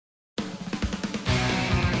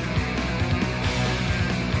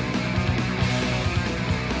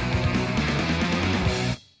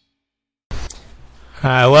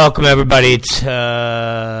Welcome, everybody. It's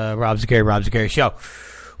Rob Zacari Show.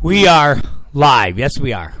 We are live. Yes,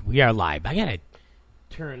 we are. We are live. I gotta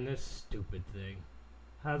turn this stupid thing.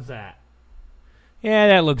 How's that? Yeah,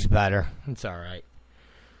 that looks better. It's all right.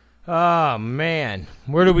 Oh, man.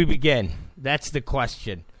 Where do we begin? That's the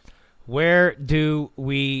question. Where do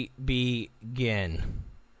we begin?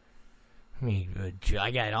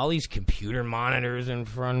 I got all these computer monitors in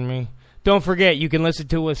front of me. Don't forget, you can listen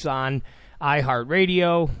to us on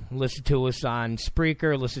iHeartRadio, listen to us on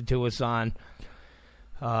Spreaker, listen to us on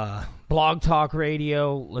Blog Talk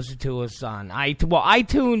Radio, listen to us on iTunes. Well,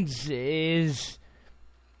 iTunes is,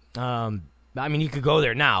 you could go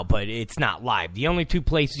there now, but it's not live. The only two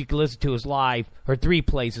places you can listen to us live, or three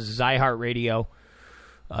places, is iHeartRadio,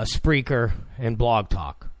 Spreaker, and Blog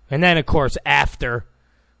Talk. And then, of course, after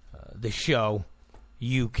the show,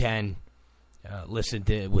 you can listen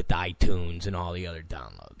to it with iTunes and all the other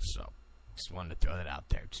downloads. So, just wanted to throw that out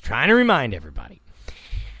there. Just trying to remind everybody.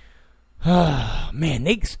 So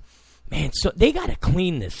they got to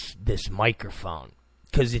clean this microphone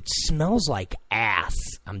because it smells like ass.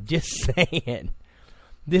 I'm just saying.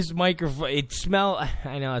 This microphone,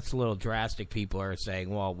 I know it's a little drastic. People are saying,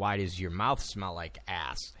 well, why does your mouth smell like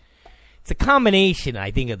ass? It's a combination, I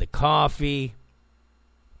think, of the coffee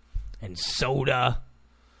and soda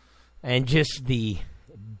and just the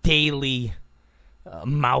daily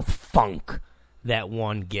mouth funk that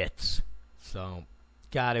one gets. So,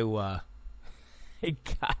 gotta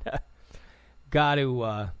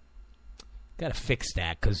fix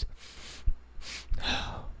that, because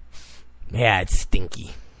yeah, it's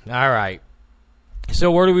stinky. All right.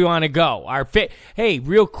 So where do we want to go? Hey,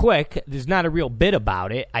 real quick, there's not a real bit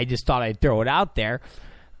about it. I just thought I'd throw it out there.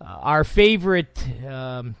 Our favorite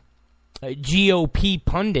GOP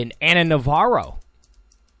pundit, Ana Navarro.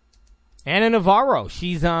 Ana Navarro,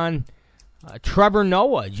 she's on Trevor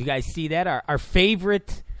Noah. Did you guys see that? Our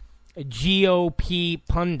favorite GOP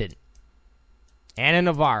pundit, Ana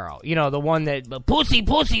Navarro. You know, the one that, pussy. You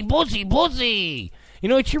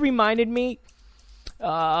know what she reminded me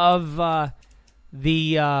of?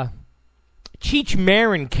 The Cheech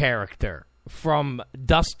Marin character from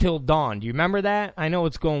Dusk Till Dawn. Do you remember that? I know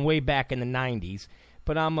it's going way back in the 90s,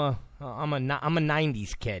 but I'm a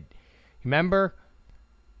 90s kid. Remember?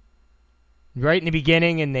 Right in the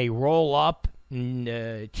beginning, and they roll up, and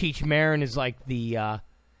Cheech Marin is like the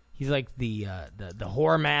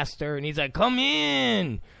whore master, and he's like, "Come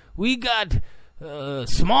in, we got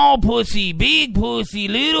small pussy, big pussy,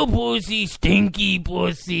 little pussy, stinky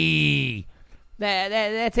pussy."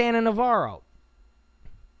 That's Ana Navarro.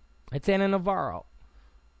 That's Ana Navarro.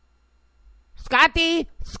 Scotty,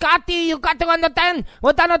 you got to understand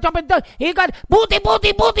what Donald Trump does. He got booty.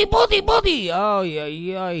 Oh,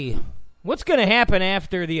 yeah. What's going to happen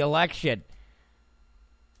after the election?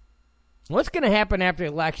 What's going to happen after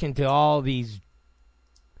the election to all these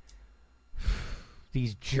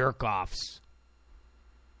jerk-offs?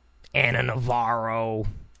 Ana Navarro.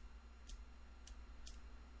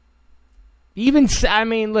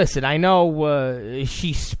 Listen, I know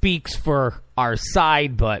she speaks for our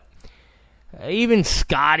side, but even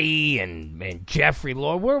Scotty and Jeffrey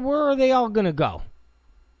Lord, where are they all going to go?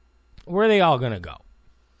 Where are they all going to go?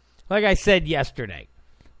 Like I said yesterday,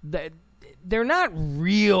 they're not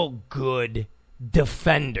real good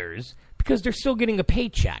defenders because they're still getting a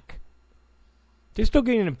paycheck. They're still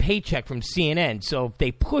getting a paycheck from CNN, so if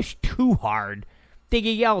they push too hard, they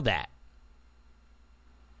get yelled at.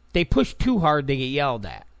 They push too hard, they get yelled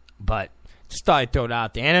at. But just thought I'd throw it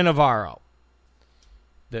out there. Ana Navarro.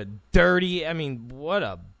 The dirty, what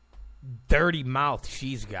a dirty mouth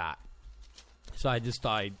she's got. So I just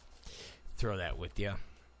thought I'd throw that with you.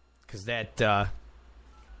 Because that,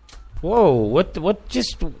 what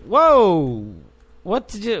just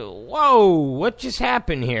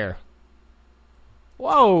happened here?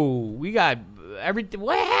 Whoa, we got everything.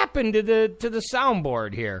 What happened to the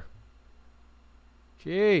soundboard here?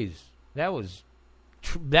 Jeez, that was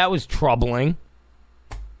troubling.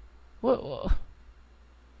 What's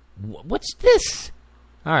this?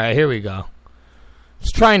 All right, here we go.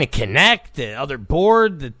 It's trying to connect the other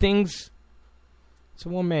board, the things. It's a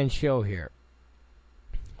one-man show here.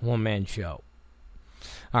 One-man show.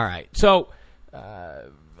 All right, so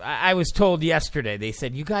I was told yesterday. They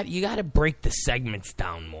said you got to break the segments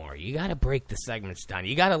down more. You got to break the segments down.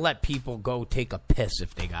 You got to let people go take a piss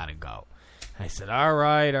if they got to go. I said, all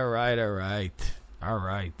right.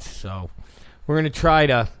 So we're going to try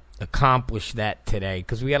to accomplish that today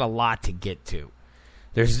because we got a lot to get to.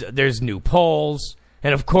 There's new polls,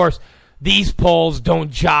 and of course, these polls don't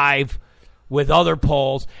jive with other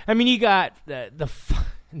polls. You got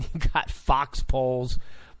You got Fox polls.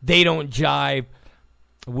 They don't jive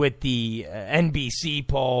with the NBC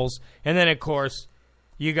polls. And then, of course,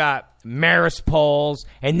 you got Marist polls,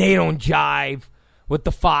 and they don't jive with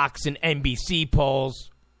the Fox and NBC polls.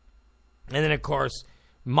 And then, of course,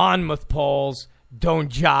 Monmouth polls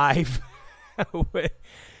don't jive.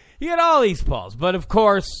 You got all these polls. But, of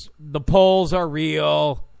course, the polls are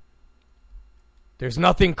real. There's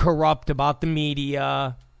nothing corrupt about the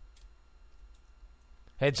media.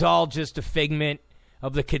 It's all just a figment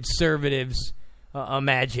of the conservatives'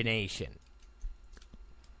 imagination.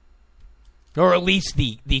 Or at least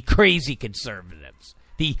the crazy conservatives.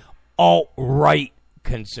 The alt-right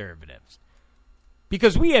conservatives.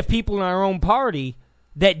 Because we have people in our own party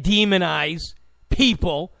that demonize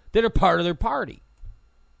people that are part of their party.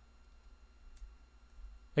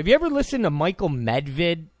 Have you ever listened to Michael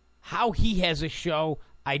Medved? How he has a show,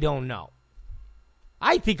 I don't know.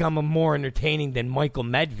 I think I'm more entertaining than Michael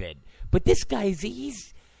Medved. But this guy's,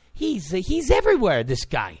 he's everywhere, this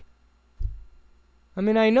guy. I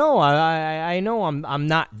mean, I know I'm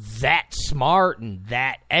not that smart and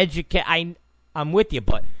that educated. I'm with you,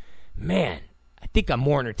 but man, I think I'm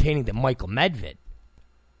more entertaining than Michael Medved.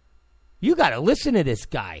 You got to listen to this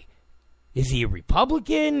guy. Is he a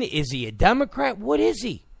Republican? Is he a Democrat? What is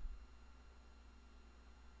he?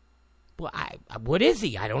 Well, what is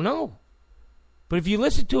he? I don't know. But if you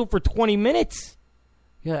listen to him for 20 minutes,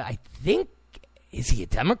 I think, is he a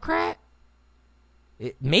Democrat?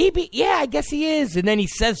 Maybe, yeah, I guess he is. And then he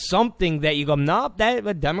says something that you go, nope,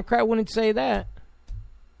 a Democrat wouldn't say that.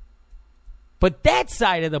 But that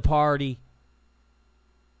side of the party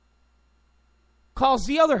calls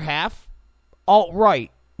the other half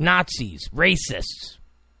alt-right, Nazis, racists.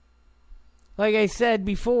 Like I said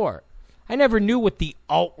before, I never knew what the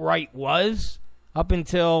alt-right was up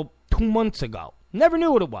until 2 months ago. Never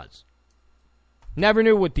knew what it was. Never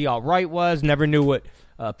knew what the alt-right was. Never knew what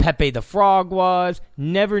Pepe the Frog was.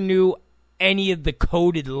 Never knew any of the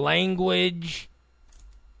coded language.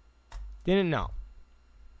 Didn't know.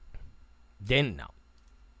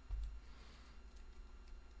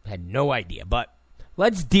 Had no idea. But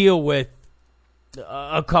let's deal with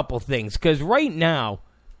a couple things. Because right now,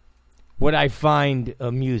 what I find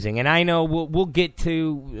amusing, and I know we'll get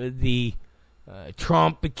to the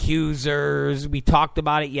Trump accusers. We talked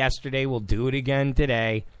about it yesterday. We'll do it again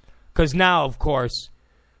today. Because now, of course,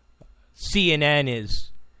 CNN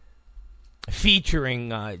is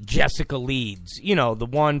featuring Jessica Leeds. You know, the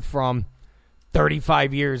one from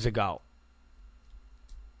 35 years ago.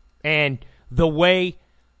 And the way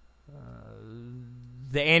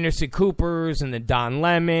the Anderson Coopers and the Don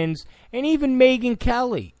Lemons and even Megyn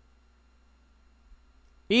Kelly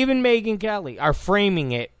are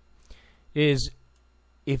framing it is,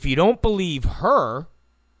 if you don't believe her,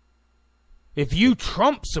 if you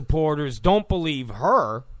Trump supporters don't believe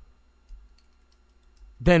her,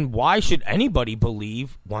 then why should anybody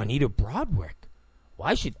believe Juanita Broadwick?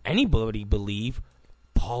 Why should anybody believe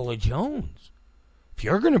Paula Jones? If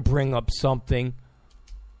you're going to bring up something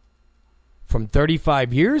from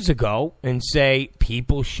 35 years ago and say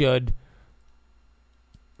people should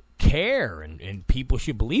care and people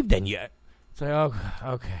should believe, then you say, oh,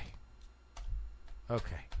 okay.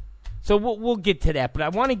 So we'll get to that, but I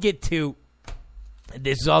want to get to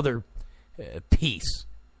this other piece.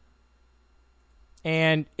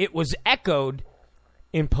 And it was echoed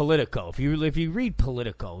in Politico. If you read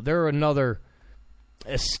Politico, they're another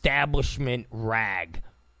establishment rag.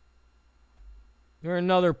 They're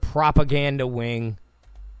another propaganda wing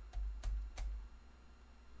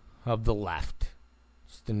of the left.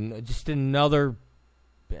 Just another,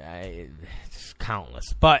 it's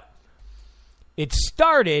countless. But it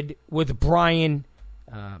started with Brian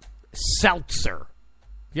Seltzer.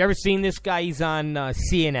 Have you ever seen this guy? He's on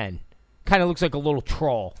CNN. Kind of looks like a little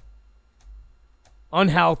troll.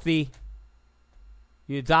 Unhealthy.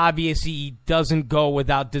 It's obvious he doesn't go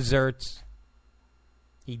without desserts.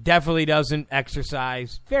 He definitely doesn't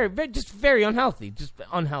exercise. Very unhealthy. Just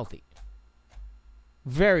unhealthy.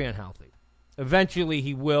 Very unhealthy. Eventually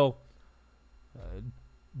he will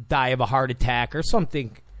die of a heart attack or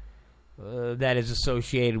something that is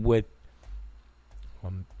associated with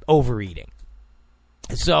overeating.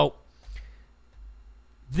 So,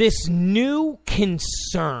 this new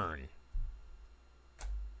concern,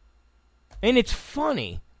 and it's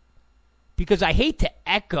funny because I hate to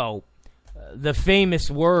echo the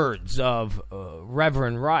famous words of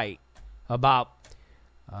Reverend Wright about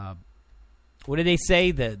what did they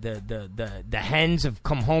say? The hens have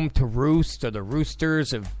come home to roost, or the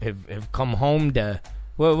roosters have come home to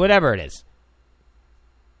whatever it is.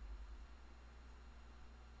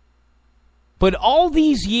 But all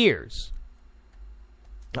these years,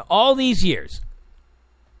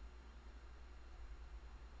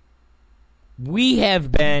 we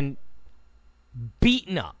have been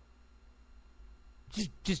beaten up.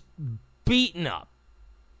 Just beaten up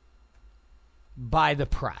by the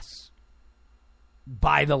press,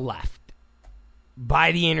 by the left,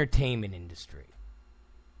 by the entertainment industry,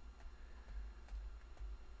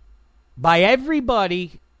 by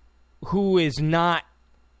everybody who is not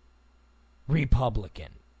Republican,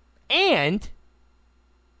 and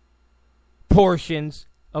portions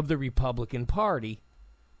of the Republican Party,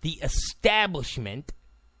 the establishment,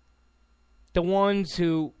 the ones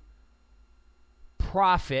who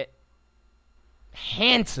profit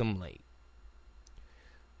handsomely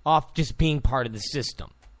off just being part of the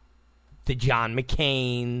system. The John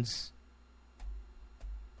McCains,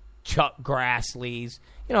 Chuck Grassley's,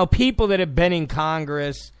 people that have been in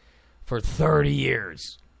Congress for 30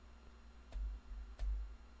 years.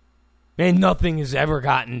 And nothing has ever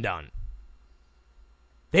gotten done.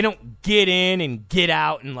 They don't get in and get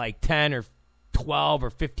out in like 10 or 12 or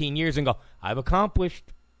 15 years and go, I've accomplished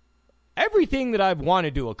everything that I've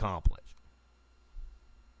wanted to accomplish.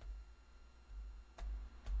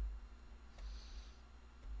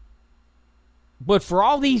 But for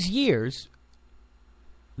all these years,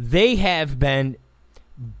 they have been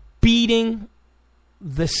beating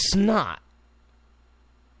the snot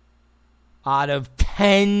out of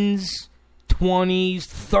 10s, 20s,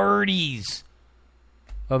 30s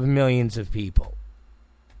of millions of people.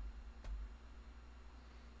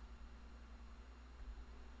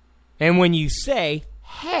 And when you say,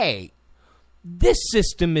 hey, this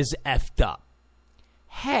system is effed up.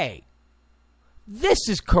 Hey, this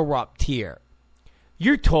is corrupt here.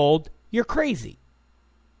 You're told you're crazy.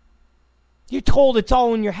 You're told it's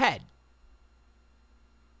all in your head.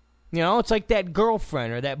 It's like that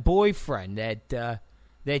girlfriend or that boyfriend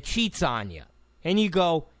that cheats on you. And you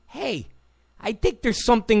go, hey, I think there's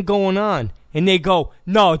something going on. And they go,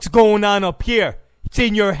 no, it's going on up here. It's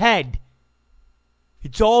in your head.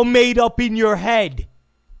 It's all made up in your head.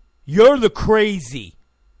 You're the crazy.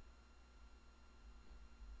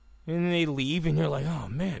 And then they leave, and you're like, oh,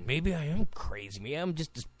 man, maybe I am crazy. Maybe I'm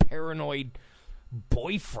just this paranoid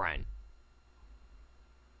boyfriend.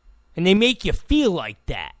 And they make you feel like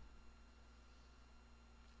that.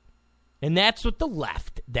 And that's what the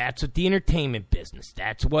left, that's what the entertainment business,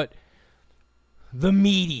 that's what the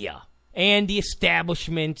media and the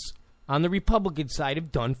establishments on the Republican side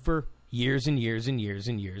have done for years and years and years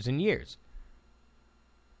and years and years.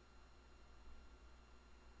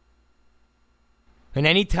 And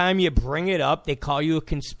anytime you bring it up, they call you a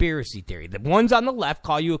conspiracy theory. The ones on the left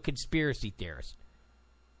call you a conspiracy theorist.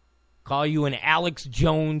 Call you an Alex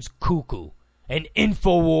Jones cuckoo. An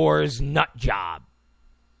InfoWars nut job.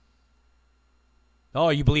 Oh,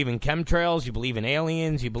 you believe in chemtrails? You believe in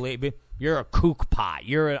aliens? You're a kook pot.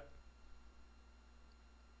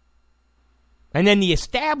 And then the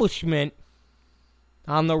establishment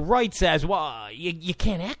on the right says, well, you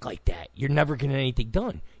can't act like that. You're never going to get anything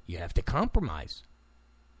done. You have to compromise.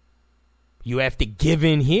 You have to give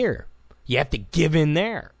in here. You have to give in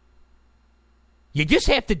there. You just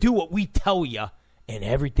have to do what we tell you, and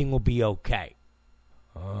everything will be okay.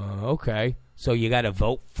 Okay. So you got to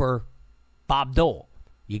vote for Bob Dole.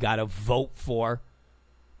 You got to vote for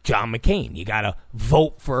John McCain. You got to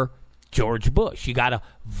vote for George Bush. You got to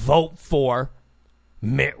vote for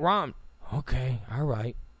Mitt Romney. Okay, all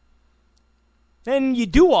right. And you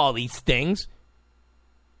do all these things,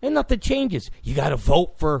 and nothing changes. You got to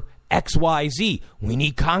vote for XYZ. We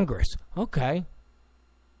need Congress. Okay.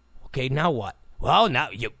 Okay, now what? Well, now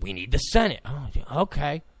we need the Senate. Oh,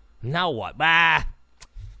 okay. Now what?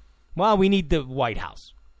 Well, we need the White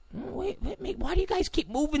House. Wait, why do you guys keep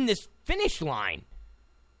moving this finish line?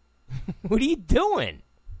 What are you doing?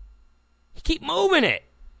 You keep moving it.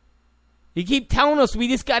 You keep telling us we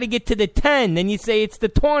just got to get to the 10. Then you say it's the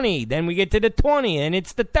 20. Then we get to the 20. And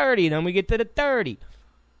it's the 30. Then we get to the 30.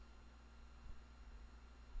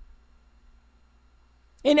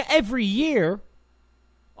 And every year,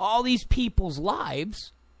 all these people's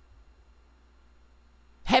lives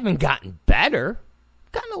haven't gotten better.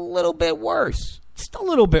 Gotten a little bit worse. Just a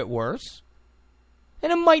little bit worse.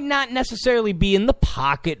 And it might not necessarily be in the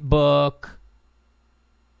pocketbook.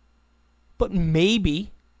 But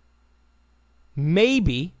maybe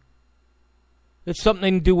it's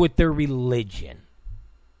something to do with their religion.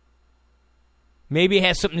 Maybe it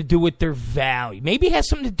has something to do with their value. Maybe it has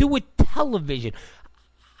something to do with television.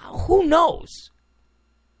 Who knows?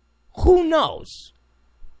 Who knows?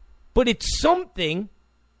 But it's something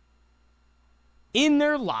in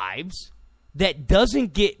their lives that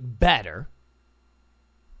doesn't get better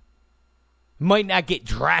Might not get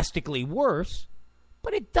drastically worse,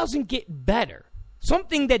 but it doesn't get better.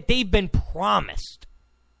 Something that they've been promised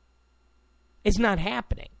is not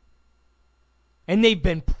happening. And they've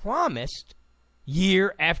been promised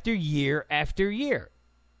year after year after year.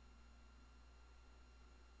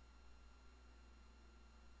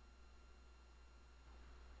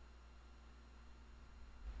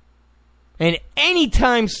 And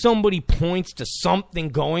anytime somebody points to something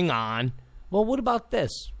going on, well, what about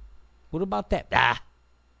this? What about that?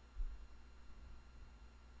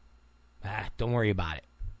 Don't worry about it.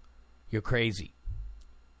 You're crazy.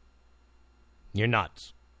 You're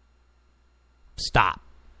nuts. Stop.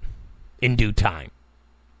 In due time.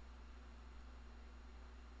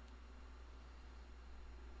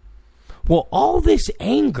 Well, all this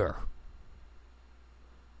anger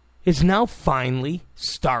is now finally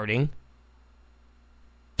starting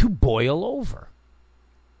to boil over.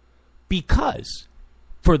 Because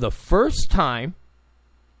for the first time,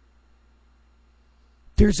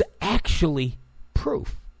 there's actually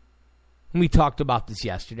proof. And we talked about this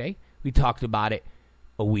yesterday. We talked about it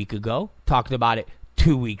a week ago. Talked about it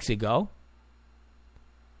 2 weeks ago.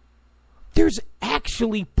 There's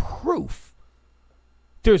actually proof.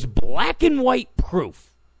 There's black and white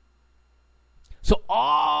proof. So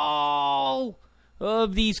all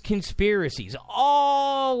of these conspiracies,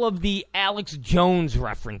 all of the Alex Jones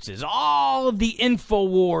references, all of the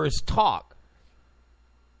InfoWars talk,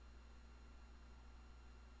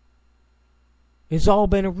 it's all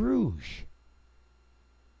been a rouge.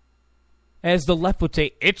 As the left would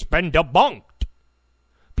say, it's been debunked.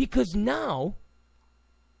 Because now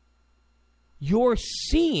you're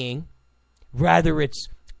seeing, rather it's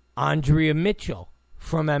Andrea Mitchell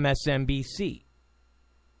from MSNBC,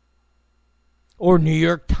 or New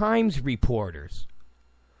York Times reporters,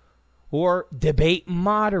 or debate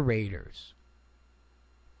moderators,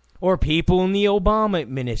 or people in the Obama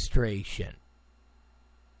administration.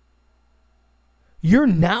 You're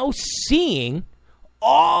now seeing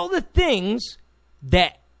all the things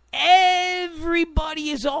that everybody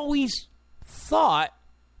has always thought,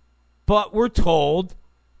 but we're told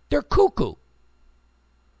they're cuckoo.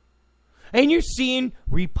 And you're seeing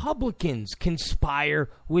Republicans conspire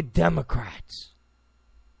with Democrats.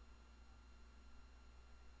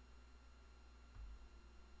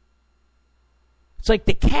 It's like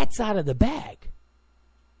the cat's out of the bag.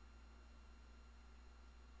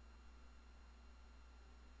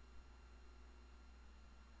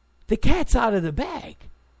 The cat's out of the bag.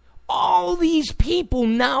 All these people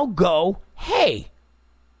now go, hey,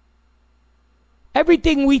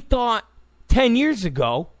 everything we thought 10 years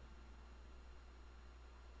ago,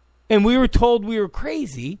 and we were told we were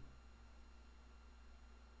crazy,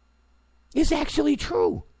 is actually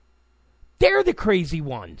true. They're the crazy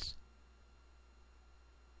ones.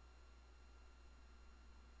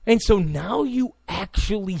 And so now you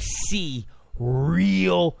actually see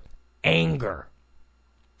real anger.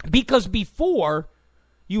 Because before,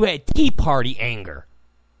 you had Tea Party anger.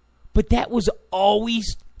 But that was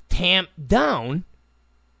always tamped down.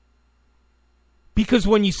 Because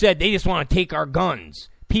when you said they just want to take our guns,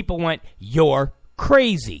 people went, you're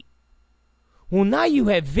crazy. Well, now you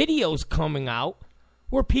have videos coming out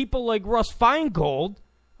where people like Russ Feingold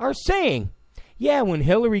are saying, yeah, when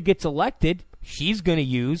Hillary gets elected, she's going to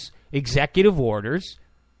use executive orders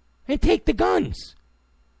and take the guns.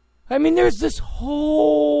 I mean, there's this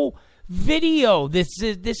whole video, this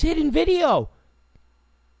hidden video.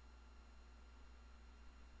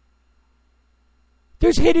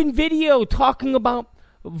 There's hidden video talking about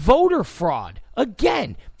voter fraud.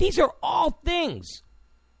 Again, these are all things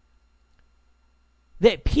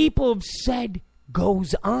that people have said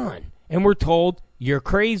goes on. And we're told, you're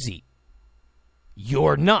crazy.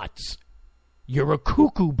 You're nuts. You're a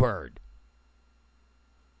cuckoo bird.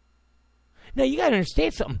 Now, you got to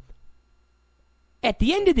understand something. At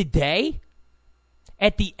the end of the day,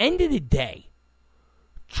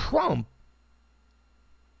 Trump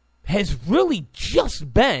has really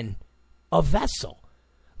just been a vessel.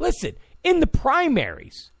 Listen, in the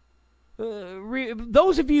primaries,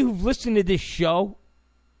 those of you who've listened to this show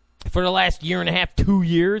for the last year and a half, 2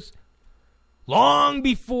 years, long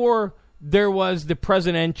before there was the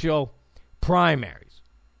presidential primaries,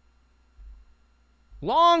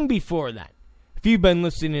 long before that, if you've been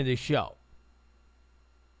listening to this show,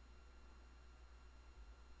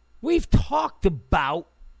 we've talked about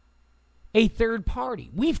a third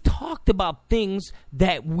party. We've talked about things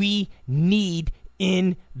that we need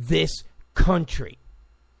in this country.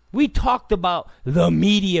 We talked about the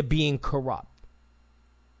media being corrupt.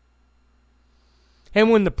 And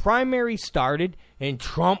when the primary started and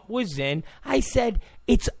Trump was in, I said,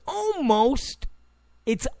 it's almost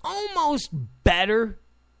better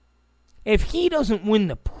if he doesn't win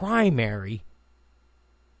the primary,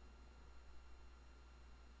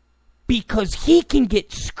 because he can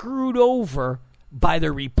get screwed over by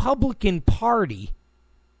the Republican Party,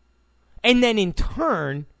 and then in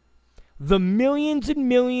turn, the millions and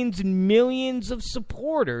millions and millions of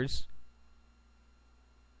supporters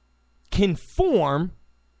can form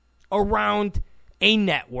around a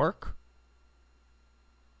network,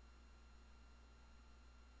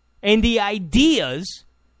 and the ideas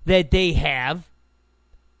that they have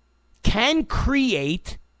can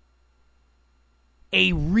create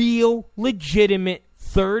a real, legitimate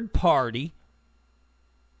third party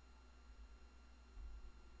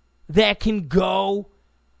that can go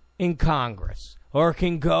in Congress or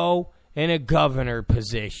can go in a governor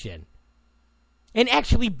position and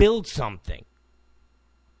actually build something.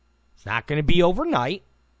 It's not going to be overnight.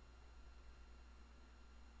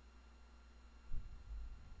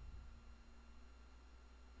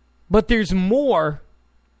 But there's more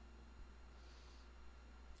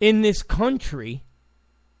in this country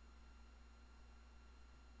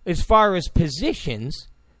as far as positions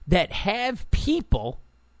that have people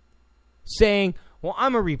saying, well,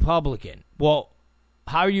 I'm a Republican. Well,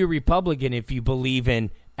 how are you a Republican if you believe in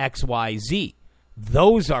XYZ?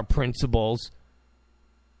 Those are principles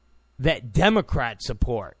that Democrats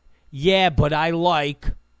support. Yeah, but I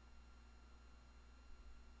like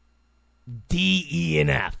D, E, and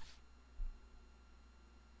F.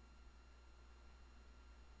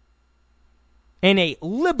 And a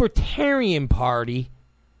libertarian party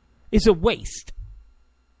is a waste.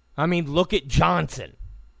 I mean, look at Johnson.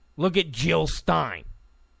 Look at Jill Stein.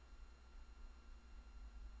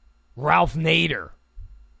 Ralph Nader.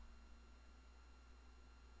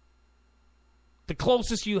 The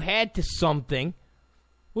closest you had to something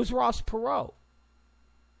was Ross Perot.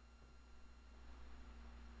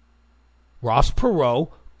 Ross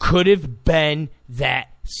Perot could have been that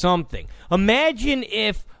something. Imagine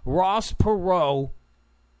if Ross Perot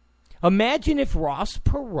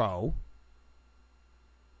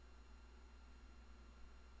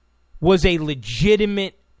was a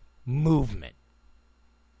legitimate movement.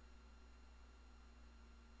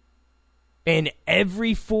 And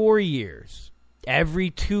every 4 years, every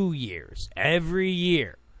 2 years, every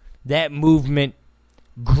year, that movement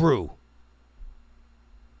grew.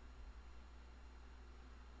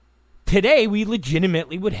 Today, we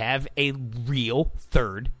legitimately would have a real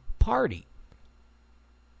third party.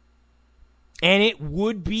 And it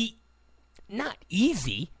would be not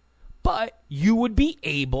easy, but you would be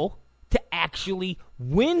able to actually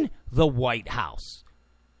win the White House,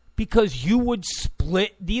 because you would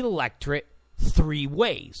split the electorate 3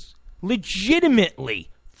 ways. Legitimately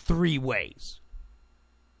 3 ways.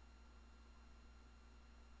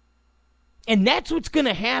 And that's what's going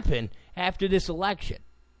to happen after this election.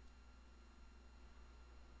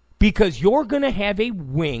 Because you're going to have a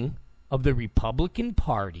wing of the Republican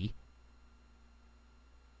Party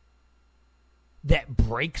that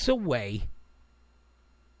breaks away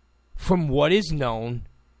from what is known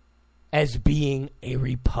as being a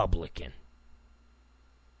Republican.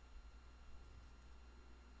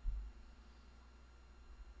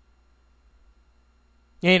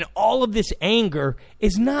 And all of this anger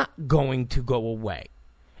is not going to go away.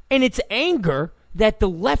 And it's anger that the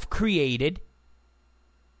left created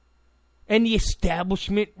and the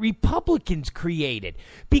establishment Republicans created.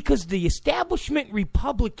 Because the establishment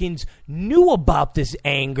Republicans knew about this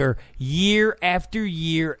anger year after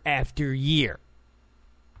year after year.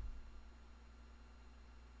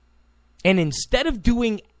 And instead of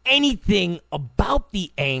doing anything about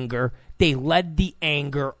the anger, they led the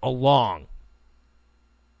anger along.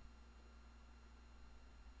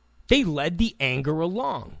 They led the anger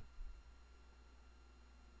along.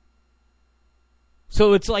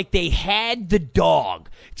 So it's like they had the dog.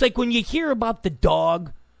 It's like when you hear about the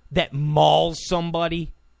dog that mauls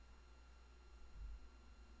somebody,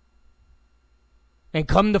 and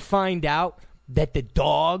come to find out that the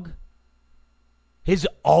dog has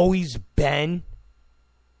always been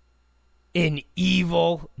an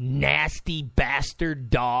evil, nasty bastard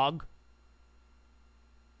dog.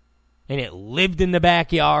 And it lived in the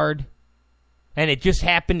backyard. And it just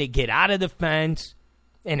happened to get out of the fence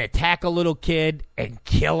and attack a little kid and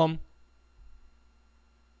kill him.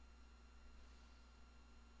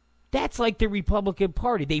 That's like the Republican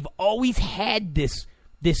Party. They've always had this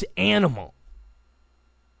animal.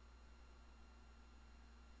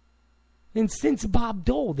 And since Bob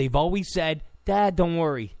Dole, they've always said, Dad, don't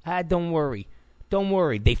worry. Dad, don't worry. Don't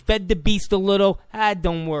worry. They fed the beast a little.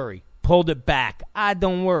 Don't worry. Pulled it back.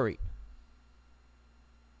 Don't worry.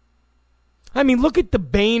 I mean, look at the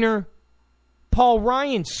Boehner, Paul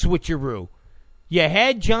Ryan switcheroo. You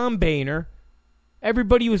had John Boehner.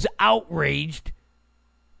 Everybody was outraged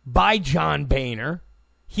by John Boehner.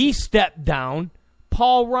 He stepped down.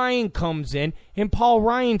 Paul Ryan comes in, and Paul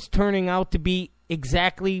Ryan's turning out to be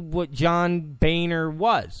exactly what John Boehner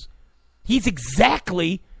was. He's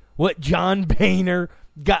exactly what John Boehner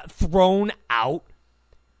got thrown out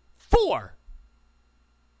for.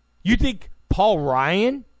 You think Paul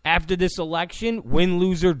Ryan, after this election, win,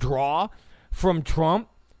 lose, or draw from Trump,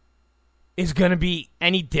 is going to be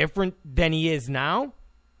any different than he is now?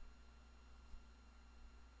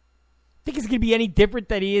 Think he's going to be any different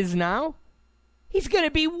than he is now? He's going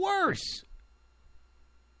to be worse.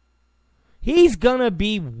 He's going to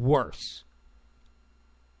be worse.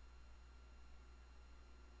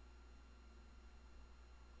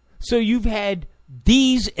 So you've had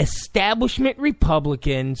these establishment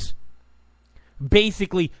Republicans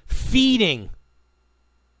basically feeding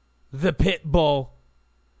the pit bull,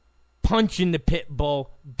 punching the pit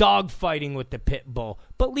bull, dogfighting with the pit bull,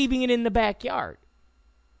 but leaving it in the backyard.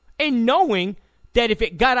 And knowing that if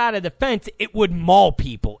it got out of the fence, it would maul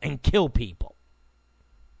people and kill people.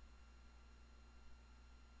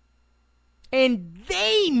 And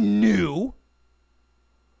they knew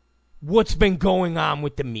what's been going on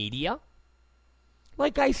with the media.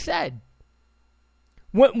 Like I said,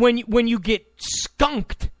 when you get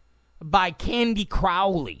skunked by Candy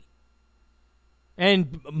Crowley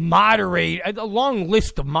and a long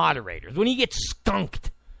list of moderators, when you get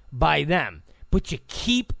skunked by them, but you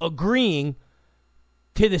keep agreeing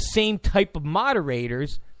to the same type of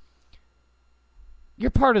moderators, you're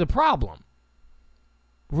part of the problem.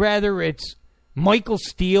 Whether it's Michael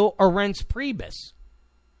Steele or Reince Priebus.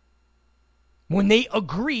 When they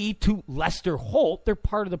agree to Lester Holt, they're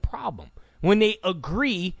part of the problem. When they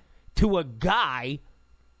agree to a guy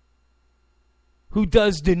who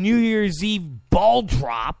does the New Year's Eve ball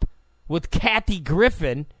drop with Kathy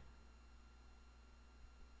Griffin,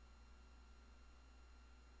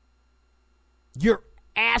 you're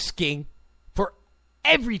asking for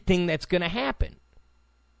everything that's going to happen.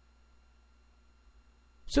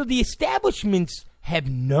 So the establishments have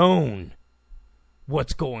known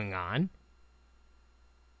what's going on.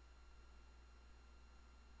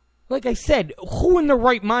 Like I said, who in their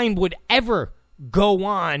right mind would ever go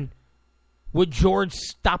on with George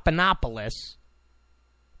Stephanopoulos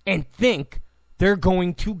and think they're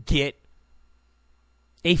going to get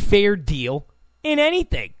a fair deal in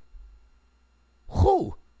anything?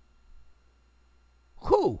 Who?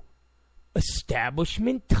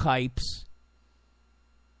 Establishment types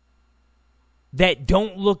that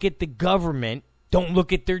don't look at the government, don't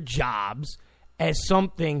look at their jobs as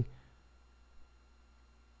something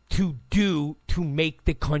to do to make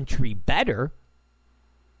the country better.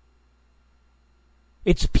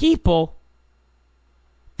 It's people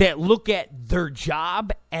that look at their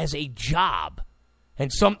job as a job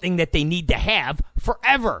and something that they need to have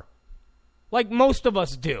forever, like most of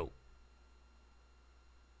us do.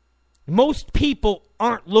 Most people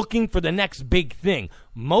aren't looking for the next big thing.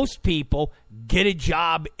 Most people get a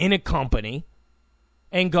job in a company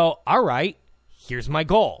and go, all right, here's my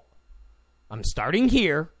goal. I'm starting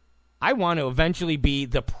here. I want to eventually be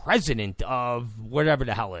the president of whatever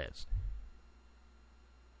the hell it is.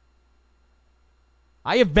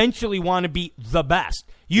 I eventually want to be the best.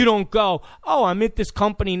 You don't go, oh, I'm at this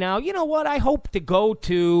company now. You know what? I hope to go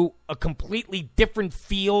to a completely different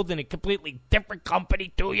field and a completely different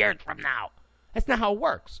company 2 years from now. That's not how it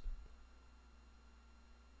works.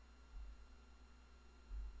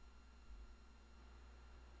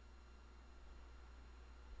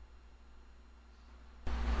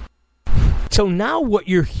 So now what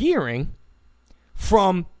you're hearing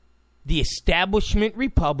from the establishment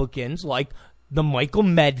Republicans, like the Michael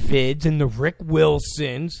Medvedes and the Rick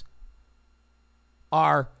Wilsons,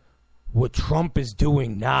 are what Trump is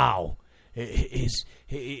doing now is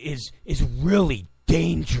really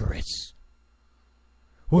dangerous.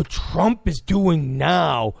 What Trump is doing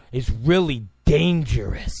now is really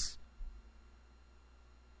dangerous.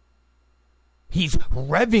 He's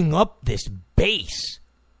revving up this base.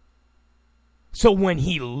 So when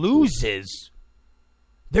he loses,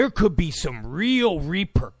 there could be some real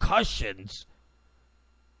repercussions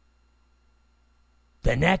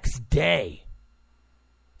the next day.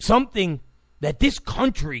 Something that this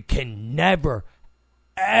country can never,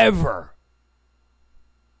 ever,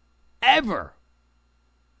 ever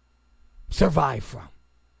survive from.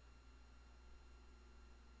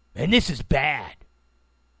 And this is bad.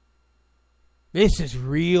 This is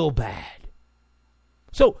real bad.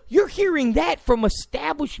 So you're hearing that from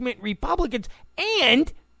establishment Republicans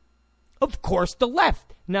and, of course, the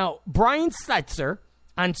left. Now, Brian Setzer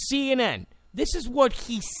on CNN, this is what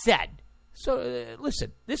he said. So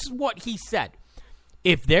listen, this is what he said.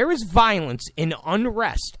 If there is violence and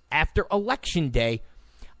unrest after Election Day,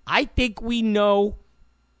 I think we now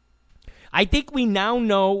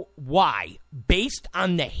know why, based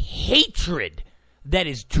on the hatred that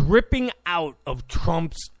is dripping out of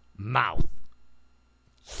Trump's mouth.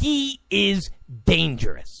 He is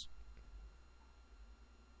dangerous.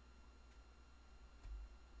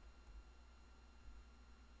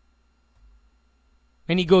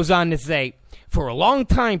 And he goes on to say, for a long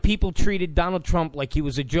time, people treated Donald Trump like he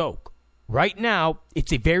was a joke. Right now,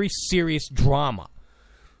 it's a very serious drama.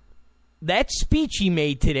 That speech he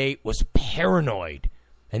made today was paranoid,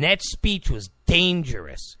 and that speech was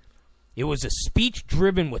dangerous. It was a speech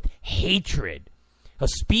driven with hatred, a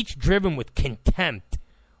speech driven with contempt,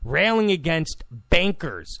 railing against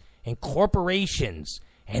bankers and corporations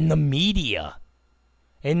and the media,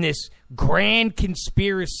 and this grand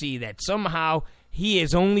conspiracy that somehow he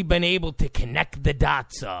has only been able to connect the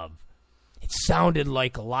dots of. It sounded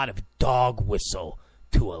like a lot of dog whistle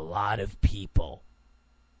to a lot of people.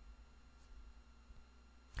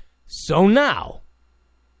 So now,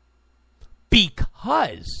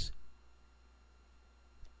 because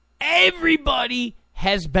everybody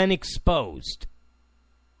has been exposed,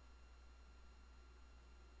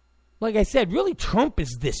 like I said, really Trump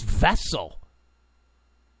is this vessel.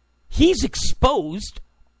 He's exposed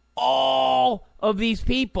all of these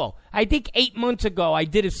people. I think 8 months ago I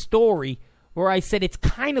did a story where I said it's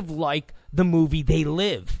kind of like the movie They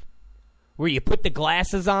Live, where you put the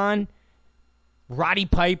glasses on, Roddy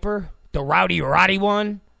Piper, the rowdy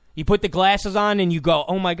one, you put the glasses on and you go,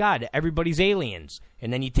 oh my God, everybody's aliens.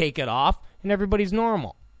 And then you take it off and everybody's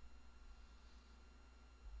normal.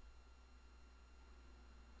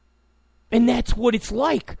 And that's what it's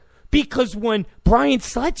like. Because when Brian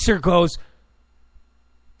Setzer goes,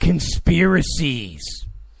 conspiracies,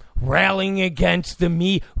 rallying against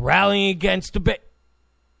the rallying against the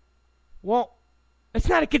well, it's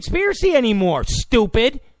not a conspiracy anymore,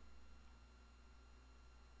 stupid.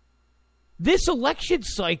 This election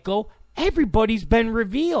cycle, everybody's been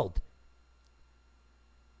revealed.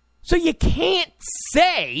 So you can't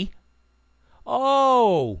say,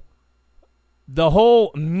 oh, the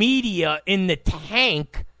whole media in the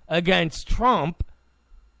tank against Trump,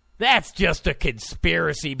 that's just a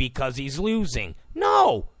conspiracy because he's losing.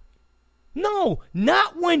 No,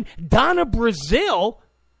 not when Donna Brazile,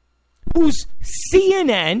 who's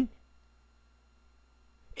CNN,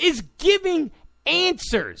 is giving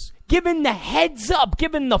answers, giving the heads up,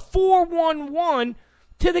 giving the 411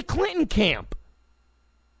 to the Clinton camp.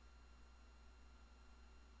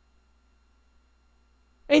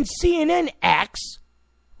 And CNN acts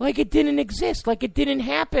like it didn't exist, like it didn't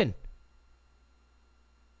happen.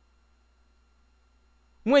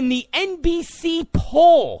 When the NBC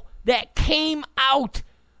poll that came out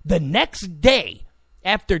the next day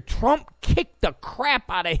after Trump kicked the crap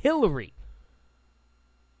out of Hillary,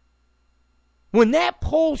 when that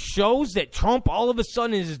poll shows that Trump all of a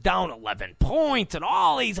sudden is down 11 points and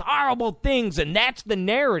all these horrible things, and that's the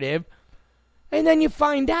narrative, and then you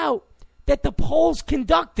find out that the poll's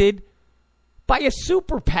conducted by a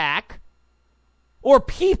super PAC or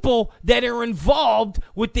people that are involved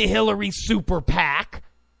with the Hillary super PAC.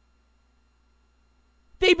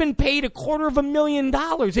 They've been paid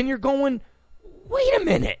 $250,000, and you're going, wait a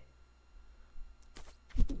minute.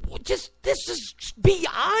 This is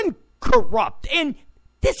beyond corrupt, and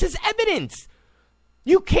this is evidence.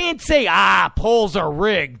 You can't say, polls are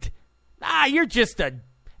rigged. You're just a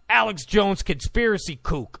Alex Jones conspiracy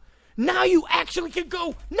kook. Now you actually can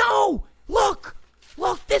go, no, look,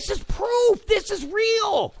 this is proof. This is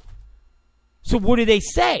real. So what do they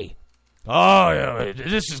say? Oh, yeah,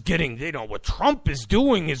 this is getting, what Trump is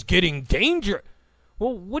doing is getting dangerous.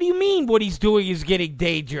 Well, what do you mean what he's doing is getting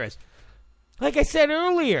dangerous? Like I said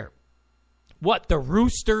earlier, what, the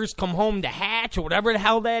roosters come home to hatch or whatever the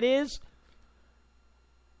hell that is?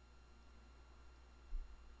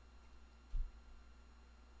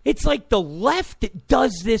 It's like the left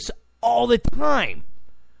does this all the time.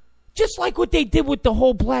 Just like what they did with the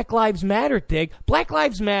whole Black Lives Matter thing. Black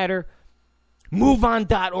Lives Matter,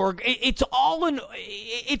 MoveOn.org. It's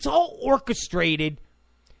all orchestrated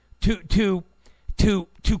to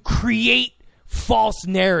create false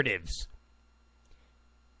narratives.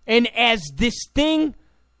 And as this thing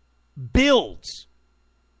builds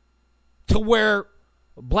to where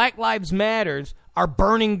Black Lives Matters are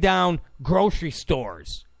burning down grocery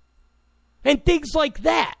stores, and things like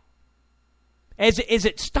that. As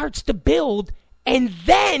it starts to build, and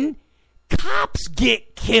then cops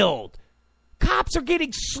get killed. Cops are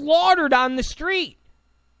getting slaughtered on the street.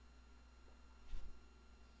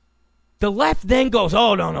 The left then goes,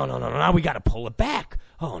 oh, no, now we got to pull it back.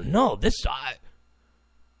 Oh, no, this...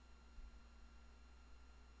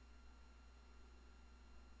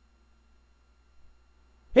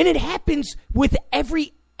 And it happens with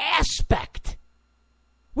every aspect.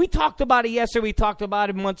 We talked about it yesterday. We talked about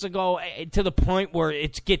it months ago to the point where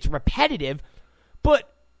it gets repetitive. But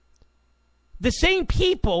the same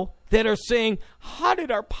people that are saying, how did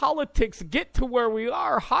our politics get to where we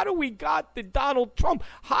are? How do we got the Donald Trump?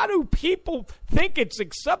 How do people think it's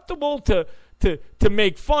acceptable to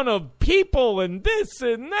make fun of people and this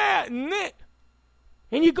and that and that?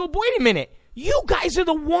 And you go, wait a minute. You guys are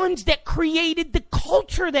the ones that created the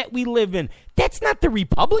culture that we live in. That's not the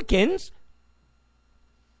Republicans.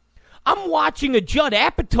 I'm watching a Judd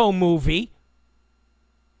Apatow movie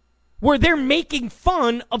where they're making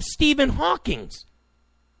fun of Stephen Hawking.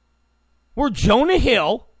 Where Jonah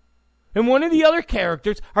Hill and one of the other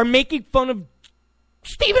characters are making fun of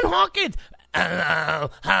Stephen Hawking.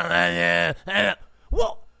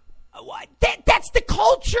 Well, that's the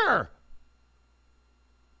culture.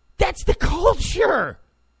 That's the culture.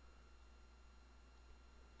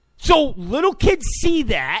 So little kids see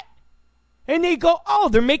that, and they go, oh,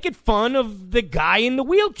 they're making fun of the guy in the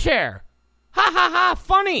wheelchair. Ha, ha, ha,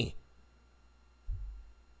 funny.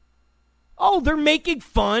 Oh, they're making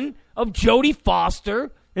fun of Jodie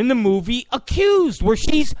Foster in the movie Accused, where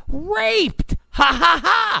she's raped. Ha, ha,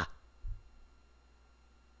 ha.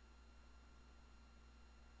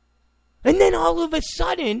 And then all of a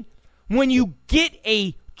sudden, when you get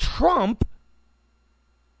a Trump,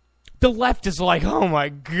 the left is like, oh my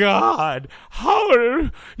God, how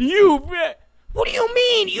did you... What do you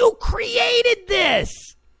mean? You created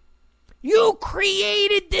this. You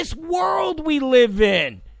created this world we live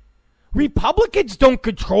in. Republicans don't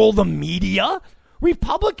control the media.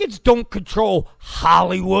 Republicans don't control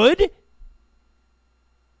Hollywood.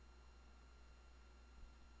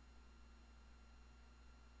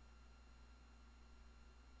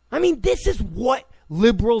 I mean, this is what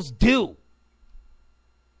liberals do.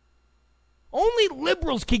 Only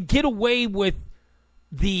liberals can get away with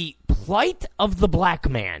the plight of the black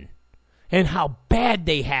man and how bad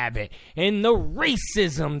they have it, and the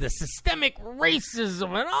racism, the systemic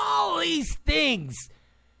racism, and all these things.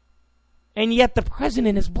 And yet the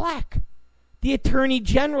president is black. The attorney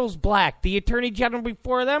general's black. The attorney general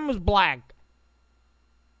before them was black.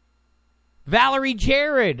 Valerie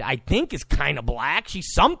Jarrett, I think, is kind of black.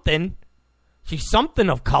 She's something. She's something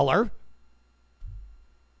of color.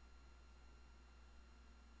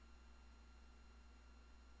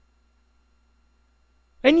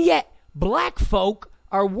 And yet, black folk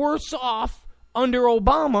are worse off under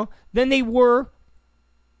Obama than they were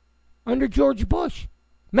under George Bush.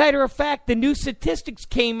 Matter of fact, the new statistics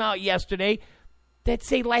came out yesterday that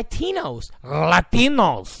say Latinos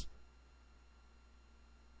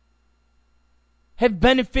have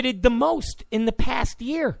benefited the most in the past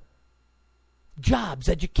year. Jobs,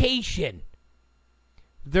 education,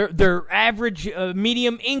 their average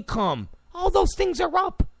medium income, all those things are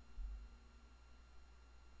up.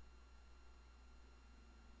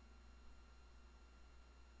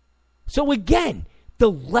 So again,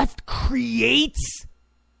 the left creates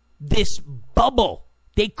this bubble.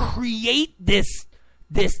 They create this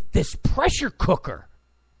pressure cooker.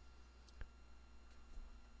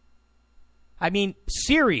 I mean,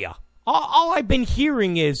 Syria. All I've been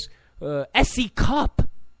hearing is Essie Cup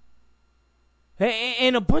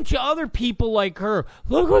and a bunch of other people like her.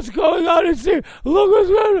 Look what's going on in Syria. Look what's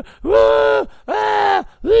going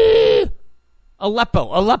on.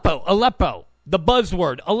 Aleppo. The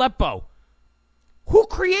buzzword, Aleppo. Who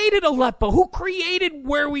created Aleppo? Who created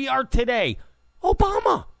where we are today?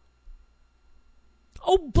 Obama.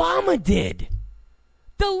 Obama did.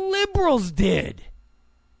 The liberals did.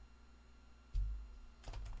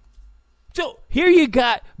 So here you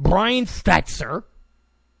got Brian Stetzer.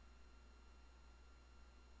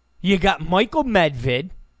 You got Michael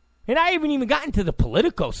Medved. And I haven't even gotten to the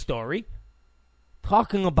Politico story.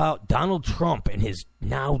 Talking about Donald Trump and his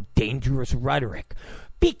now dangerous rhetoric.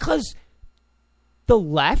 Because the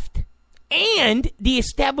left and the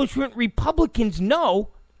establishment Republicans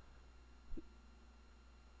know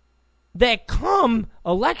that come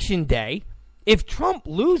election day, if Trump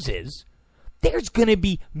loses, there's going to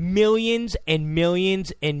be millions and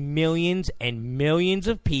millions and millions and millions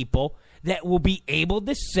of people that will be able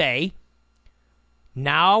to say,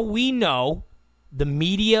 now we know the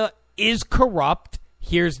media is corrupt.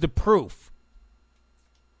 Here's the proof.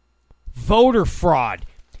 voter fraud.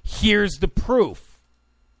 Here's the proof.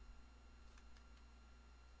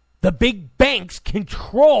 The big banks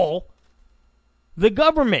control the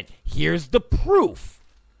government. Here's the proof.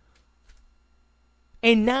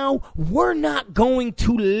 And now we're not going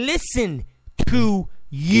to listen to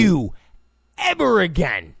you ever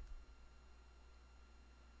again.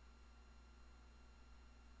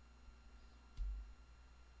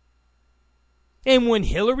 And when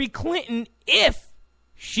Hillary Clinton, if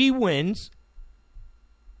she wins,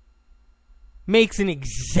 makes an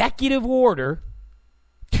executive order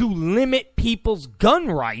to limit people's gun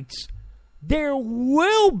rights, there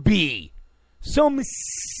will be some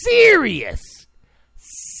serious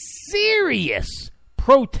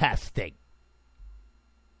protesting.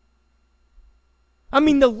 I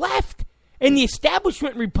mean, the left and the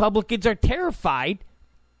establishment Republicans are terrified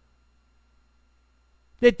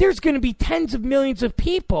that there's going to be tens of millions of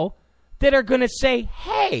people that are going to say,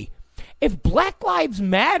 hey, if Black Lives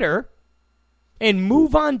Matter and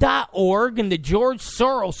MoveOn.org and the George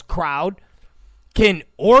Soros crowd can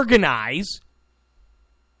organize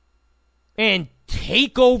and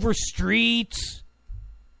take over streets,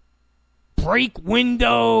 break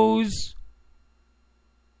windows,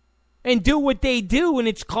 and do what they do, and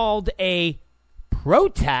it's called a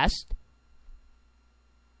protest,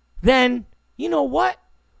 then, you know what?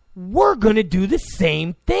 We're going to do the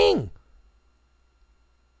same thing.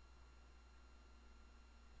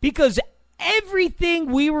 Because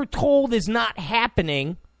everything we were told is not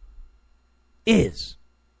happening is.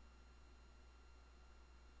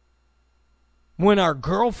 When our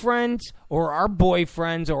girlfriends or our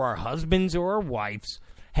boyfriends or our husbands or our wives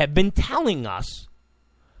have been telling us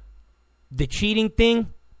the cheating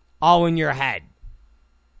thing, all in your head.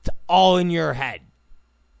 It's all in your head.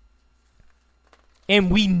 And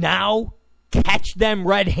we now catch them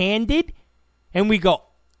red-handed, and we go,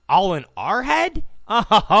 all in our head?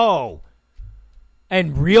 Oh.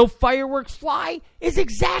 And real fireworks fly is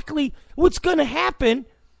exactly what's going to happen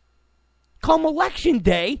come election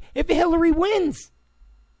day if Hillary wins.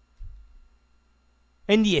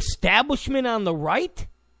 And the establishment on the right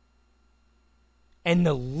and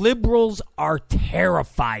the liberals are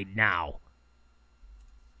terrified now.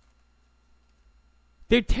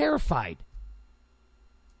 They're terrified.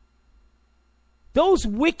 Those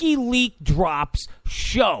WikiLeaks drops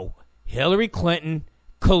show Hillary Clinton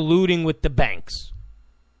colluding with the banks.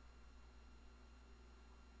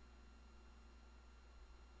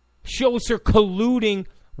 Shows her colluding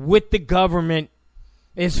with the government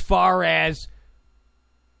as far as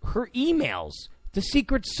her emails, the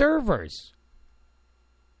secret servers.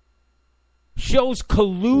 Shows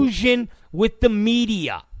collusion with the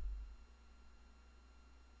media.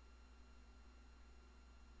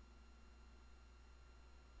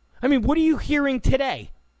 I mean, what are you hearing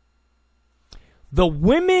today? The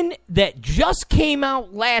women that just came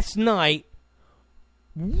out last night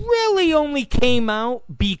really only came out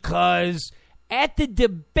because at the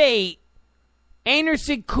debate,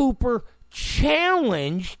 Anderson Cooper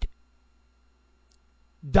challenged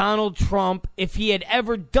Donald Trump if he had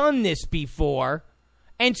ever done this before.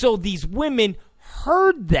 And so these women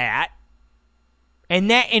heard that,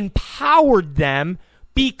 and that empowered them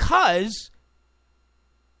because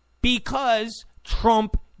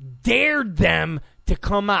Trump dared them to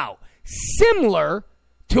come out. Similar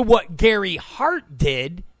to what Gary Hart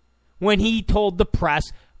did when he told the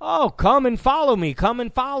press, oh, come and follow me, come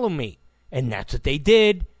and follow me. And that's what they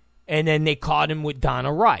did. And then they caught him with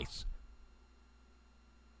Donna Rice.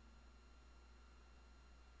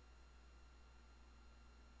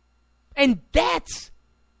 And that's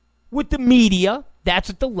what the media, that's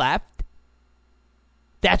what the left,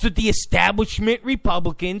 that's what the establishment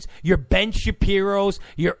Republicans, your Ben Shapiro's,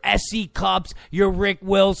 your S.E. Cups, your Rick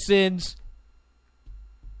Wilsons,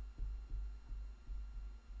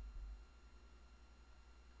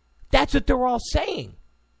 that's what they're all saying.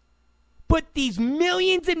 But these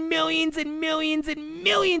millions and millions and millions and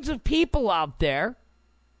millions of people out there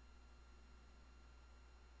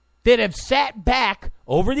that have sat back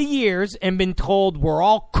over the years and been told we're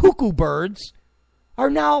all cuckoo birds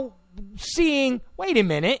are now seeing, wait a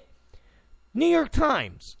minute, New York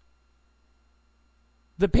Times,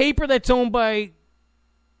 the paper that's owned by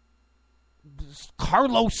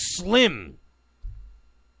Carlos Slim,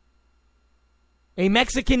 a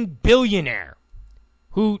Mexican billionaire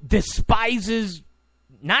who despises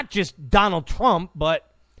not just Donald Trump,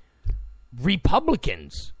 but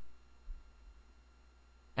Republicans.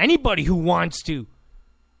 Anybody who wants to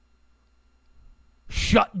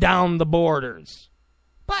shut down the borders.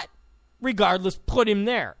 But regardless, put him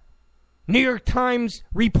there. New York Times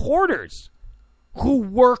reporters who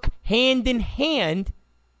work hand in hand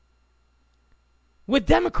with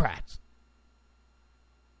Democrats.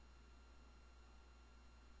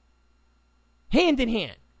 Hand in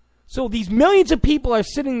hand. So these millions of people are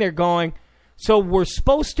sitting there going, so we're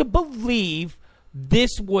supposed to believe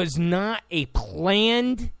this was not a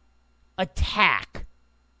planned attack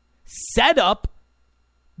set up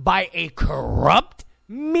by a corrupt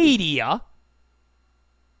media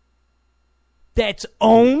that's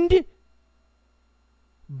owned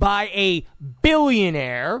by a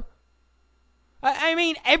billionaire. I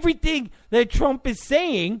mean, everything that Trump is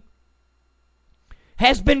saying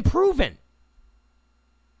has been proven.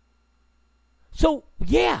 So,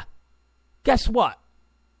 yeah, guess what?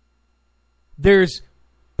 There's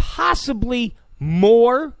possibly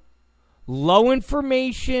more low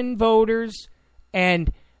information voters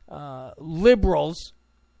and liberals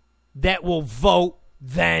that will vote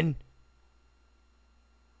than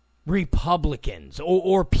Republicans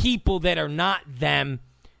or people that are not them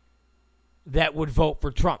that would vote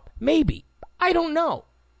for Trump. Maybe. I don't know.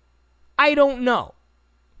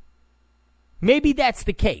 Maybe that's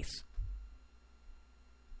the case.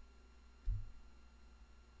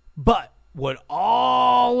 But what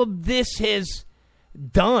all of this has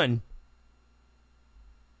done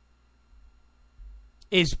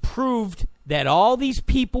is proved that all these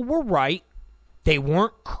people were right. They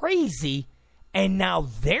weren't crazy. And now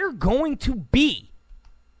they're going to be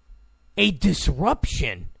a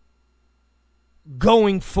disruption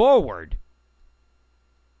going forward.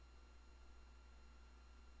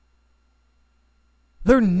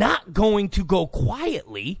 They're not going to go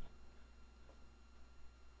quietly.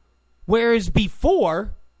 Whereas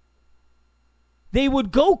before, they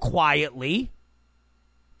would go quietly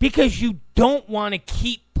because you don't want to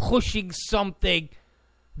keep pushing something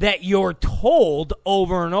that you're told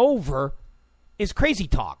over and over is crazy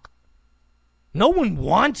talk. No one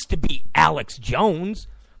wants to be Alex Jones.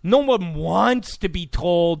 No one wants to be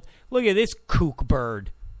told, look at this kook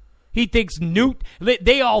bird. He thinks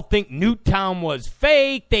they all think Newtown was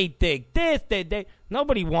fake. They think this,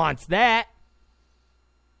 nobody wants that.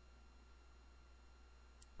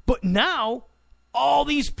 But now, all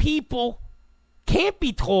these people can't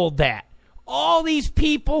be told that. All these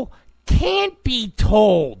people can't be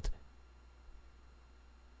told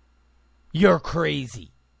you're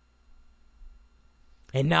crazy.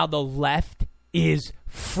 And now the left is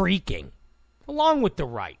freaking, along with the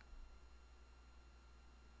right.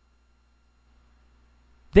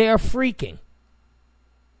 They are freaking.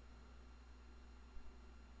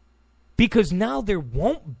 Because now there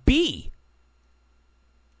won't be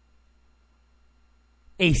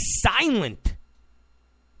a silent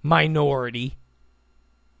minority.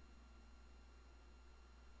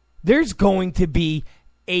 There's going to be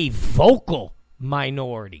a vocal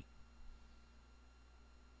minority.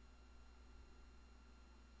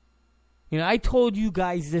 You know, I told you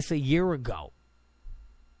guys this a year ago.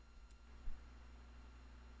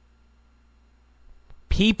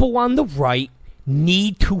 People on the right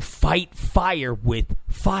need to fight fire with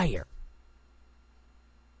fire.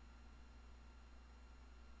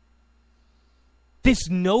 This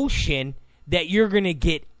notion that you're going to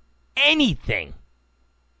get anything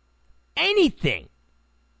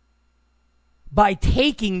by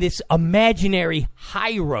taking this imaginary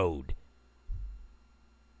high road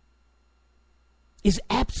is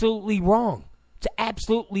absolutely wrong. It's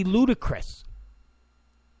absolutely ludicrous.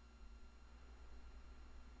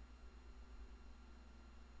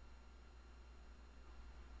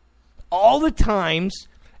 All the times,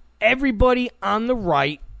 everybody on the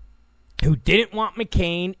right who didn't want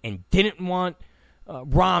McCain and didn't want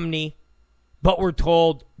Romney, but were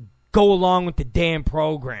told, go along with the damn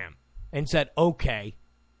program, and said, okay.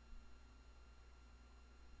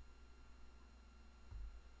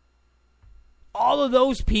 All of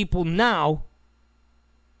those people now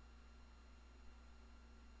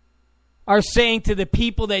are saying to the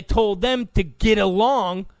people that told them to get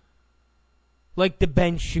along, like the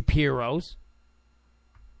Ben Shapiros,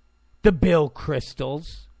 the Bill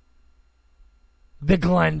Cristols, the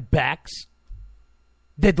Glenn Becks,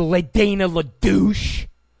 the Dana LaDouche,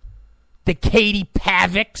 the Katie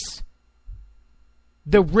Paveks,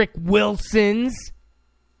 the Rick Wilsons.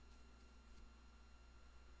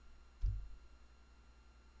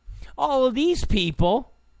 All of these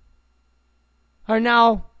people are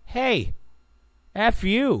now, hey, F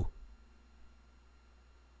you.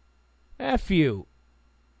 F you.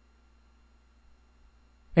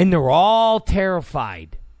 And they're all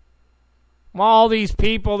terrified. All these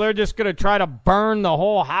people, they're just going to try to burn the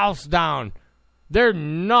whole house down. They're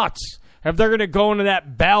nuts if they're going to go into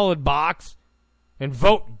that ballot box And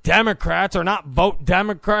vote Democrats or not vote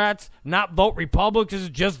Democrats, not vote Republicans,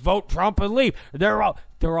 just vote Trump and leave. They're all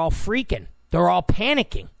freaking. They're all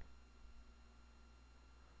panicking.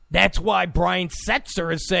 That's why Brian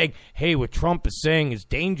Setzer is saying, hey, what Trump is saying is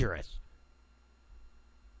dangerous.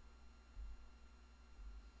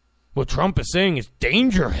 What Trump is saying is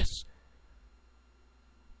dangerous.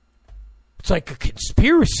 It's like a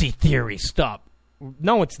conspiracy theory stuff.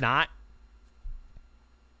 No, it's not.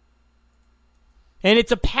 And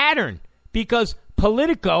it's a pattern because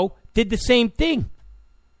Politico did the same thing.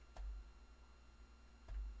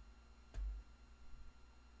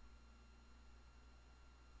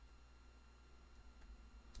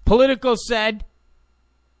 Politico said,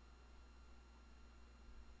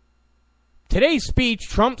 today's speech,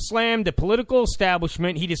 Trump slammed the political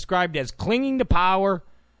establishment he described as clinging to power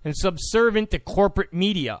and subservient to corporate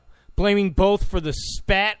media, blaming both for the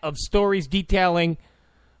spat of stories detailing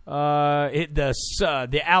the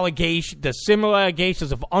similar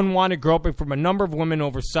allegations of unwanted groping from a number of women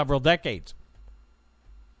over several decades.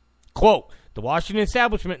 Quote, the Washington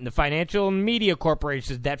establishment and the financial and media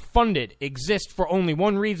corporations that fund it exist for only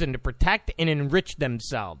one reason, to protect and enrich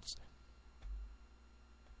themselves.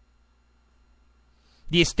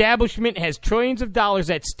 The establishment has trillions of dollars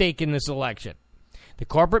at stake in this election. The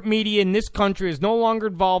corporate media in this country is no longer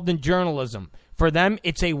involved in journalism. For them,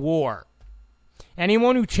 it's a war.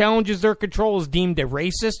 Anyone who challenges their control is deemed a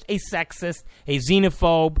racist, a sexist, a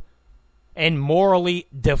xenophobe, and morally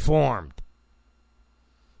deformed.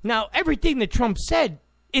 Now, everything that Trump said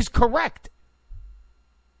is correct.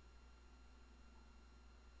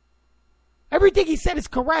 Everything he said is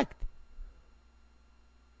correct.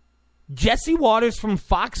 Jesse Waters from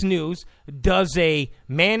Fox News does a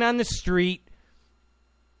man on the street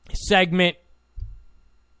segment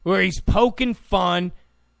where he's poking fun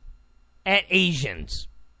at Asians,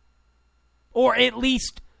 or at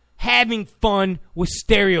least having fun with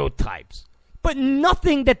stereotypes, but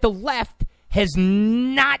nothing that the left has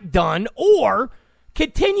not done or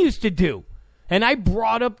continues to do. And I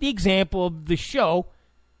brought up the example of the show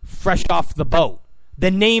Fresh Off the Boat.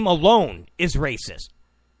 The name alone is racist.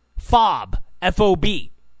 FOB,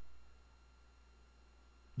 F-O-B.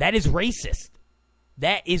 That is racist.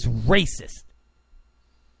 That is racist.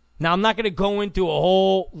 Now, I'm not going to go into a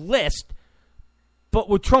whole list, but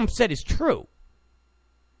what Trump said is true.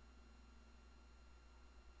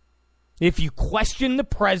 If you question the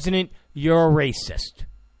president, you're a racist.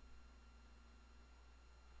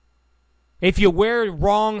 If you wear the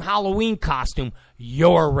wrong Halloween costume,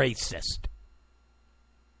 you're a racist.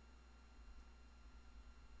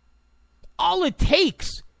 All it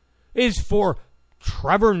takes is for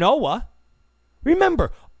Trevor Noah.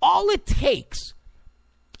 Remember, all it takes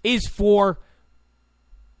is for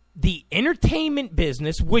the entertainment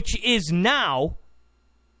business, which is now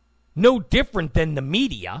no different than the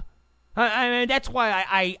media. I mean, that's why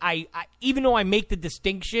I even though I make the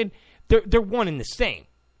distinction, they're one and the same.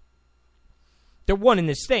 They're one and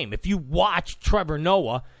the same. If you watch Trevor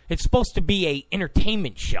Noah, it's supposed to be a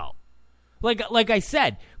entertainment show. Like I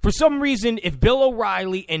said, for some reason, if Bill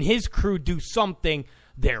O'Reilly and his crew do something,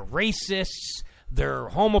 they're racists, they're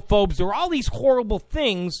homophobes, they're all these horrible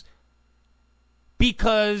things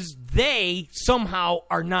because they somehow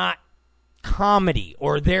are not comedy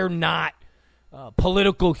or they're not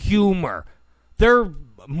political humor. They're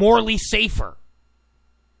morally safer.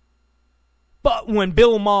 But when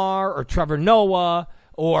Bill Maher or Trevor Noah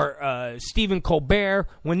or Stephen Colbert,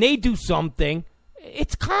 when they do something,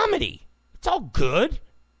 it's comedy. It's all good.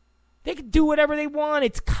 They can do whatever they want.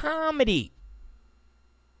 It's comedy.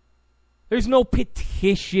 There's no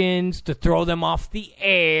petitions to throw them off the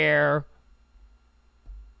air.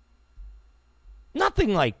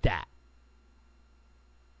 Nothing like that.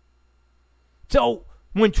 So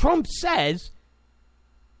when Trump says,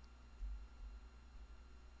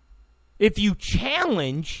 if you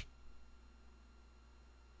challenge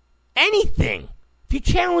anything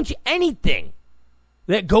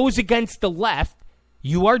that goes against the left,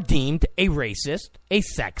 you are deemed a racist, a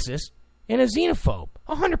sexist, and a xenophobe.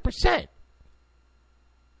 100%.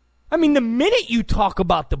 I mean, the minute you talk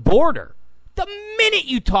about the border,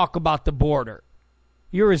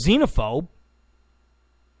 you're a xenophobe.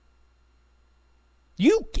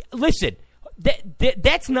 Listen,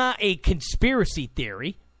 that's not a conspiracy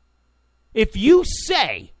theory. If you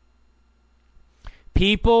say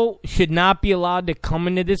people should not be allowed to come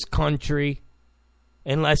into this country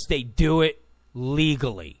unless they do it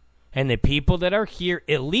legally, and the people that are here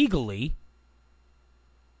illegally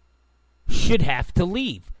should have to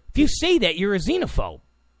leave. If you say that, you're a xenophobe.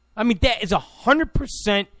 I mean, that is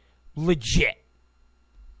 100% legit.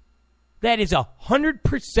 That is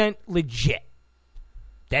 100% legit.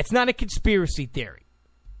 That's not a conspiracy theory.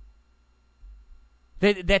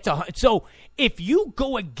 So if you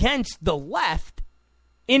go against the left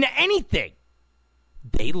in anything,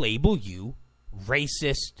 they label you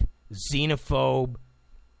racist, xenophobe,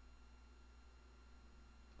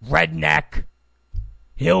 redneck,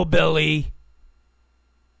 hillbilly.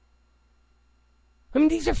 I mean,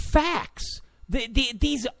 these are facts.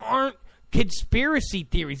 These aren't conspiracy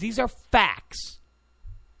theories. These are facts.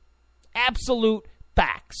 Absolute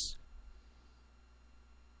facts.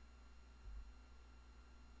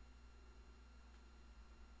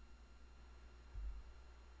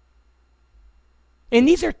 And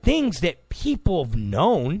these are things that people have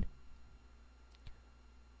known,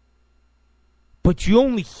 but you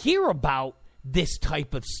only hear about this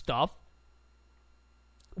type of stuff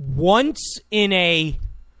once in a,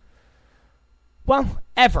 well,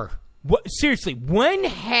 ever. Seriously, when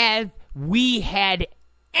have we had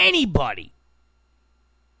anybody,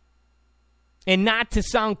 and not to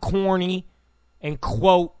sound corny and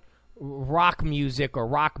quote rock music or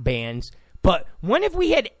rock bands, but when have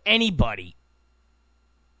we had anybody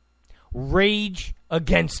rage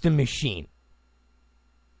against the machine?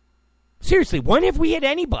 Seriously, when have we had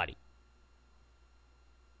anybody?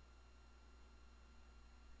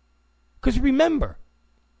 Because remember,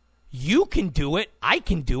 you can do it, I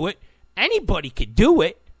can do it, anybody could do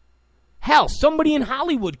it. Hell, somebody in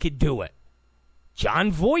Hollywood could do it.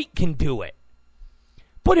 John Voight can do it.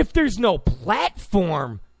 But if there's no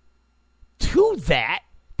platform to that,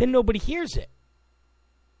 then nobody hears it.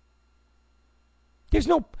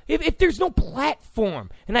 If there's no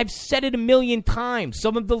platform, and I've said it a million times,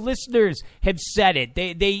 some of the listeners have said it.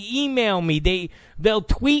 They email me, they'll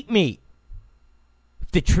tweet me.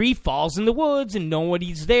 If the tree falls in the woods and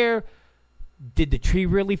nobody's there, did the tree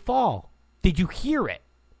really fall? Did you hear it?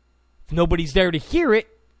 If nobody's there to hear it,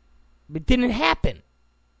 it didn't happen.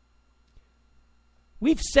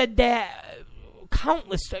 We've said that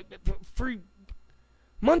countless for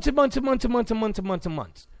months and months and months and months and months and months and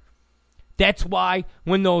months. That's why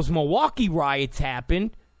when those Milwaukee riots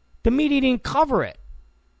happened, the media didn't cover it.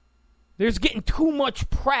 There's getting too much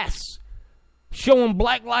press showing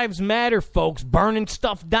Black Lives Matter folks burning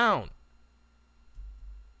stuff down.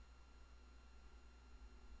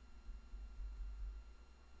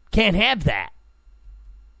 Can't have that.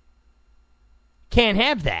 Can't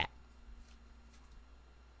have that.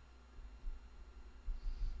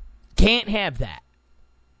 Can't have that.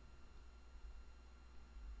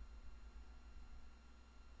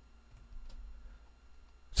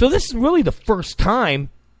 So this is really the first time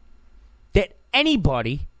that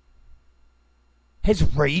anybody has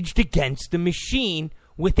raged against the machine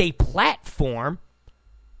with a platform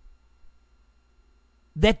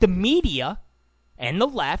that the media and the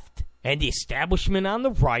left and the establishment on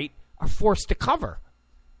the right are forced to cover.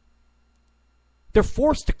 They're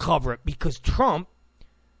forced to cover it because Trump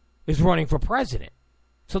is running for president.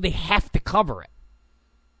 So they have to cover it.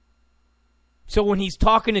 So when he's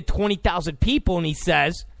talking to 20,000 people and he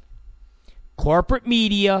says, corporate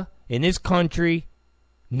media in this country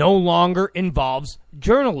no longer involves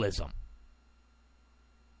journalism.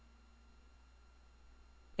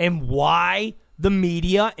 And why the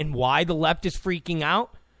media and why the left is freaking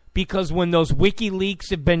out? Because when those WikiLeaks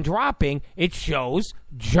have been dropping, it shows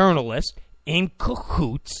journalists in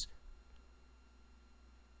cahoots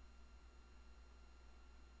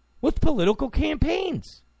with political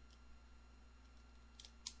campaigns.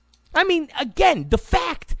 I mean, again, the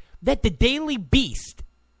fact that the Daily Beast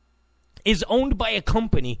is owned by a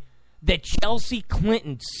company that Chelsea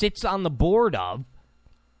Clinton sits on the board of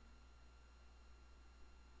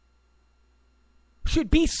should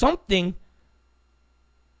be something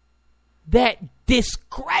that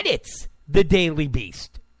discredits the Daily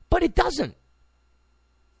Beast. But it doesn't.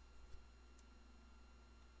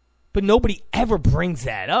 But nobody ever brings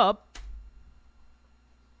that up.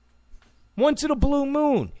 Once in a blue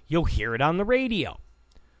moon, you'll hear it on the radio.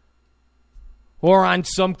 Or on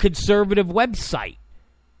some conservative website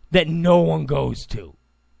that no one goes to.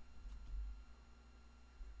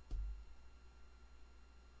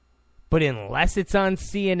 But unless it's on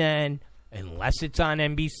CNN, unless it's on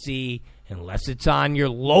NBC, unless it's on your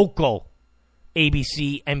local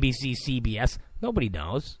ABC, NBC, CBS, nobody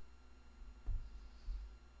knows.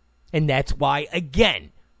 And that's why,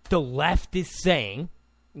 again, the left is saying,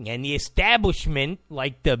 and the establishment,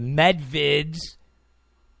 like the Medvids,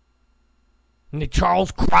 and the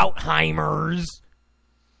Charles Krautheimers,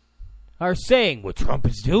 are saying what Trump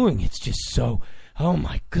is doing, it's just so, oh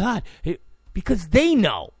my God, because they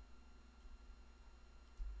know.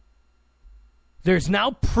 There's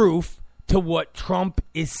now proof to what Trump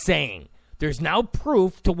is saying. There's now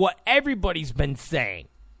proof to what everybody's been saying.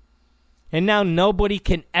 And now nobody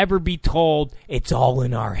can ever be told it's all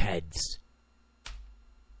in our heads.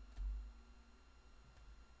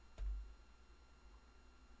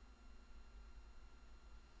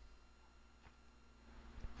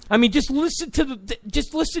 I mean, just listen to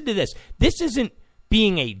this. This isn't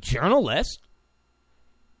being a journalist.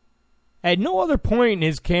 At no other point in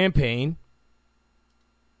his campaign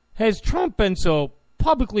has Trump been so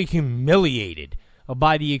publicly humiliated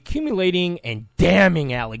by the accumulating and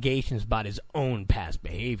damning allegations about his own past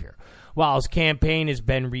behavior. While his campaign has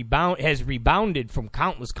rebounded from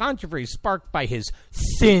countless controversies sparked by his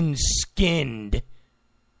thin-skinned.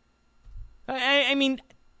 I mean,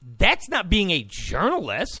 that's not being a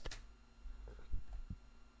journalist.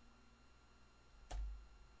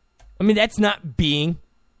 I mean, that's not being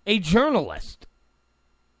a journalist.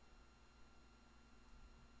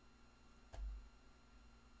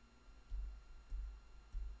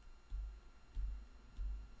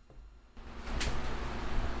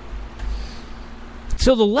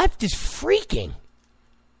 So the left is freaking.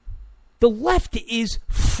 The left is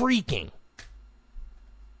freaking.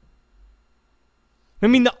 I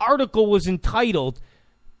mean, the article was entitled,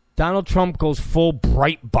 Donald Trump goes full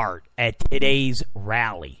Breitbart at today's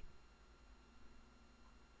rally.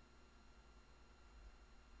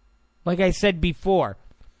 Like I said before,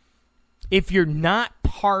 if you're not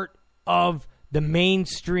part of the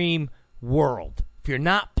mainstream world, if you're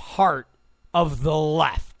not part of the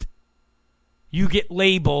left, you get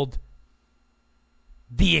labeled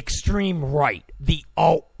the extreme right, the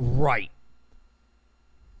alt-right.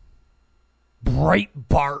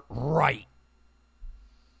 Breitbart right.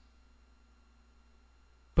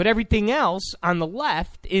 But everything else on the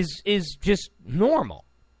left is just normal.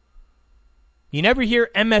 You never hear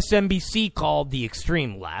MSNBC called the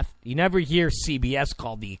extreme left. You never hear CBS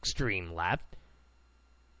called the extreme left.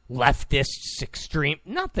 Leftists, extreme,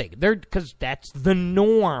 nothing. Because that's the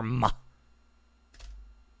norm.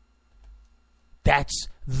 That's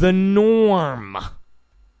the norm.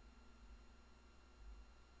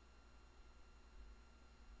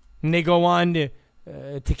 And they go on to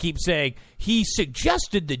keep saying, he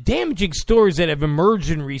suggested the damaging stories that have emerged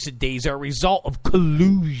in recent days are a result of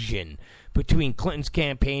collusion between Clinton's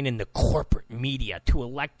campaign and the corporate media to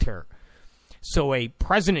elect her. So a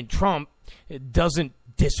President Trump doesn't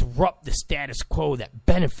disrupt the status quo that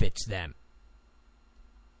benefits them.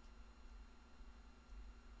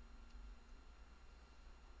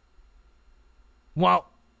 Well,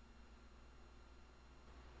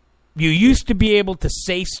 you used to be able to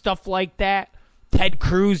say stuff like that. Ted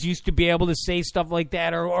Cruz used to be able to say stuff like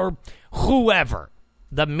that, or whoever.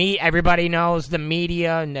 Everybody knows the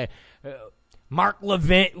media and the, Mark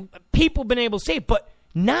Levin. People have been able to say it, but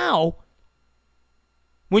now,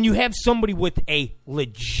 when you have somebody with a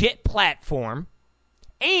legit platform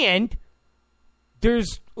and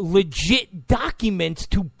there's legit documents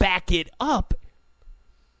to back it up,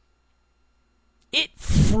 it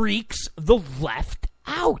freaks the left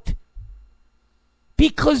out.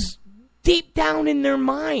 Because deep down in their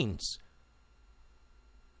minds,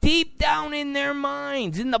 in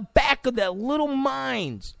the back of their little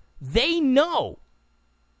minds, they know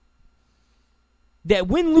that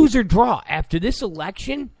win, lose, or draw after this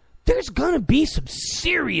election, there's going to be some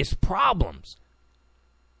serious problems.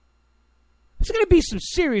 There's going to be some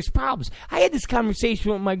serious problems. I had this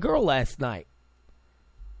conversation with my girl last night.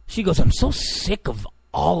 She goes, I'm so sick of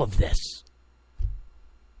all of this.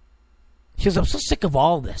 She goes, I'm so sick of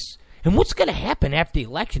all this. And what's going to happen after the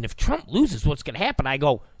election? If Trump loses, what's going to happen? I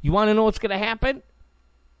go, you want to know what's going to happen?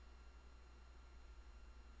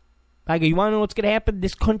 You want to know what's going to happen?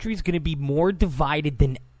 This country is going to be more divided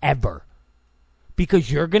than ever.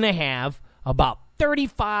 Because you're going to have about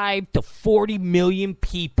 35 to 40 million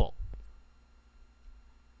people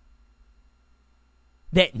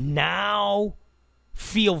that now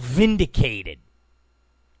feel vindicated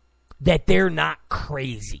that they're not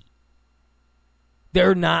crazy.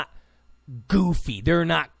 They're not goofy. They're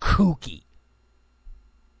not kooky.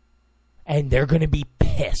 And they're going to be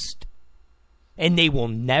pissed. And they will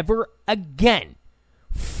never again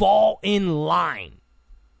fall in line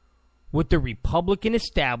with the Republican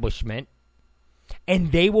establishment.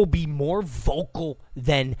 And they will be more vocal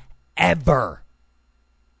than ever.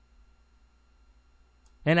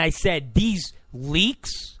 And I said, these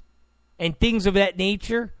leaks and things of that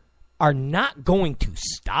nature are not going to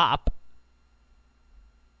stop.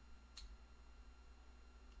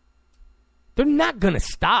 They're not going to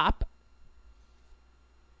stop.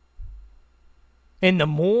 And the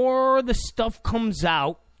more the stuff comes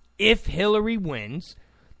out, if Hillary wins,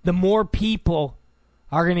 the more people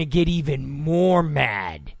are going to get even more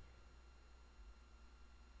mad.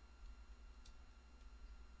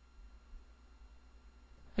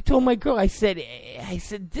 I told my girl, I said,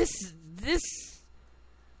 this is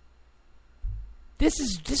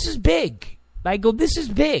big. I go, this is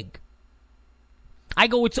big. I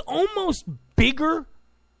go, it's almost bigger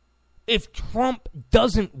if Trump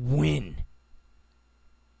doesn't win.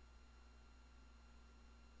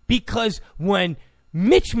 Because when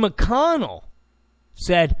Mitch McConnell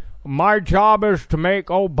said, my job is to make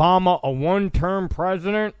Obama a one-term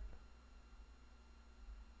president,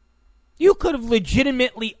 you could have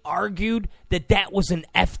legitimately argued that that was an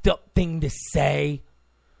effed up thing to say.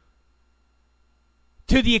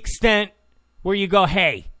 To the extent where you go,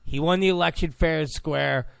 hey, he won the election fair and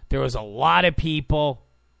square. There was a lot of people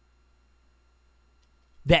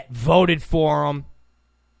that voted for him.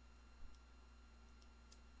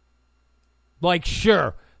 Like,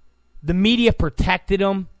 sure, the media protected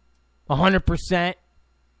him 100%.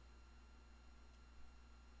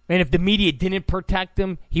 And if the media didn't protect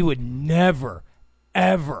him, he would never,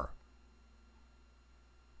 ever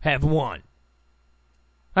have won.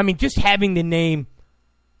 I mean, just having the name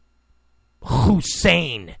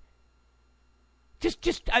Hussein.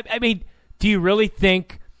 I mean, do you really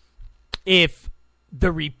think if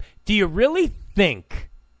do you really think,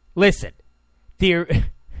 listen,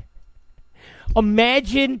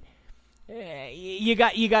 imagine you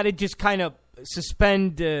got to just kind of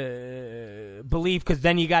suspend belief, because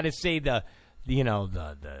then you got to say the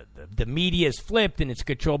media is flipped and it's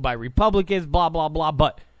controlled by Republicans, blah blah blah.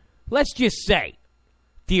 But let's just say,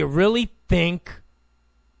 do you really think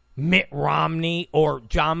Mitt Romney or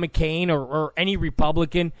John McCain or any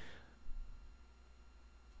Republican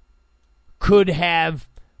could have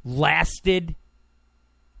lasted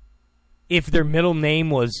if their middle name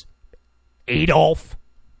was Adolf?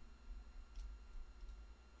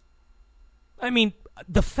 I mean,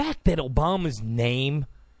 the fact that Obama's name,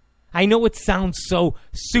 I know it sounds so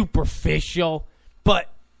superficial,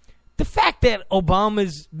 but the fact that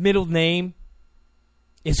Obama's middle name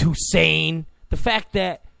is Hussein, the fact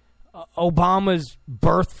that Obama's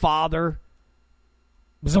birth father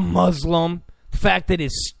was a Muslim, the fact that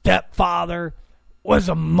his stepfather was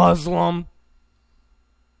a Muslim,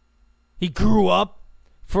 he grew up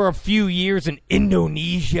for a few years in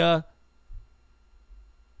Indonesia,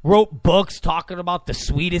 wrote books talking about the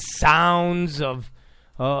sweetest sounds of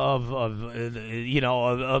the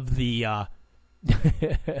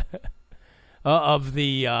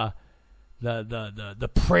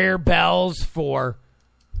prayer bells for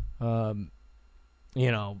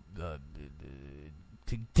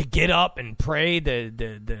to get up and pray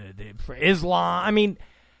for Islam. I mean,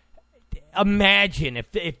 imagine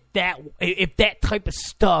if that type of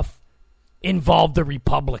stuff involved a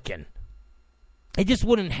Republican. It just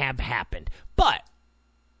wouldn't have happened. But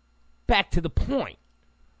back to the point.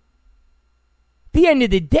 At the end of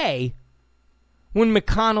the day, when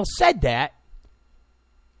McConnell said that,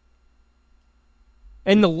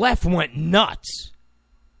 and the left went nuts,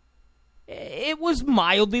 it was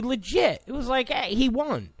mildly legit. It was like, hey, he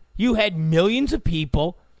won. You had millions of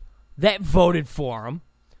people that voted for him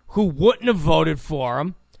who wouldn't have voted for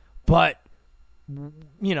him, but,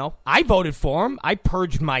 I voted for him. I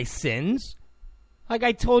purged my sins. Like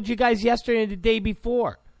I told you guys yesterday and the day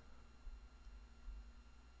before.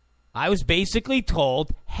 I was basically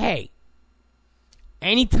told, hey,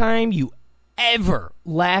 anytime you ever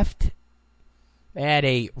laughed at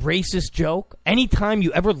a racist joke, anytime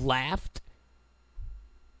you ever laughed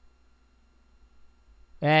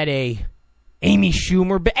at a Amy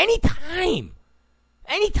Schumer, but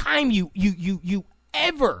anytime you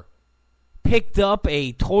ever picked up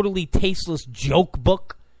a totally tasteless joke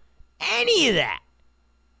book, any of that,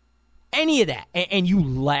 and you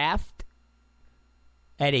laughed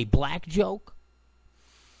at a black joke,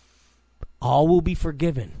 all will be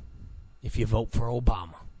forgiven if you vote for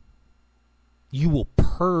Obama. You will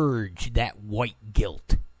purge that white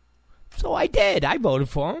guilt. So I did. I voted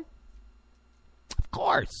for him. Of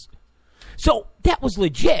course. So that was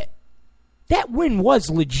legit. That win was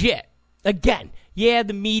legit. Again, yeah,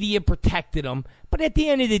 the media protected him, but at the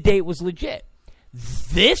end of the day, it was legit.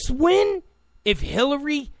 This win, if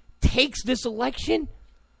Hillary takes this election,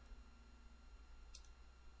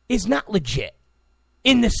 is not legit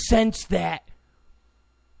in the sense that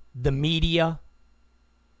the media,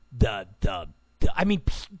 the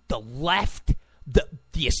left,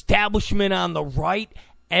 the establishment on the right,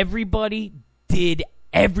 everybody did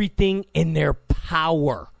everything in their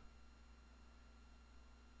power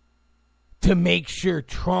to make sure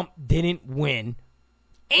Trump didn't win.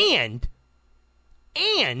 And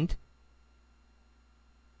And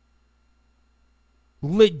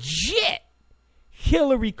legit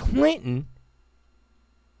Hillary Clinton,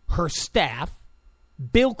 her staff,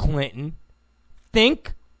 Bill Clinton,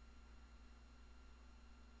 think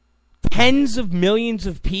tens of millions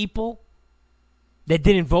of people that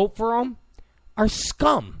didn't vote for him are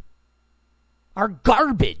scum, are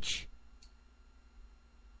garbage,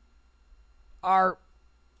 are,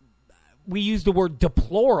 we use the word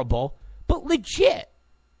deplorable, but legit.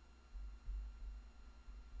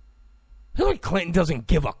 Hillary Clinton doesn't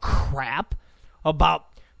give a crap about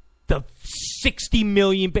the 60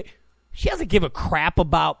 million. She doesn't give a crap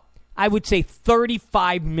about, I would say,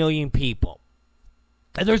 35 million people.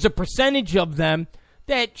 And there's a percentage of them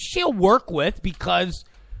that she'll work with because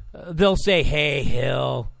they'll say, hey,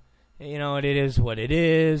 Hill, you know, it is what it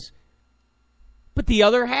is. But the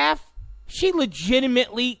other half, she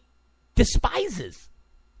legitimately despises.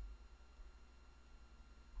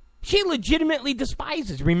 She legitimately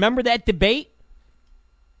despises. Remember that debate?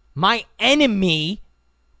 My enemy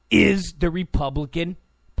is the Republican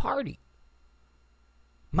Party.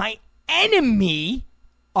 My enemy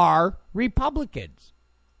are Republicans.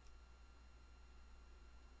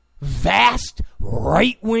 Vast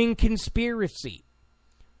right-wing conspiracy.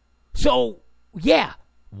 So, yeah,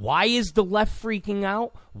 why is the left freaking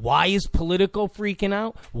out? Why is Politico freaking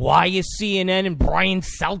out? Why is CNN and Brian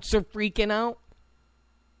Seltzer freaking out?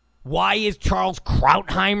 Why is Charles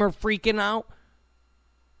Krautheimer freaking out?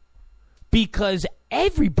 Because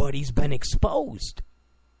everybody's been exposed.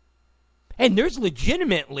 And there's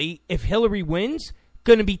legitimately, if Hillary wins,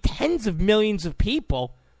 going to be tens of millions of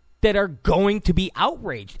people that are going to be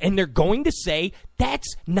outraged. And they're going to say,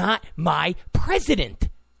 that's not my president.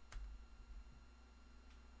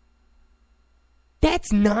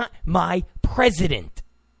 That's not my president.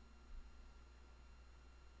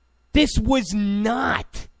 This was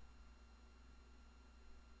not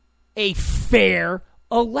a fair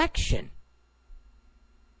election.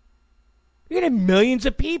 You're going to have millions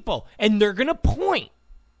of people, and they're going to point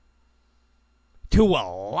to a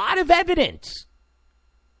lot of evidence.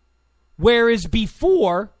 Whereas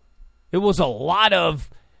before, it was a lot of,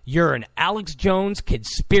 you're an Alex Jones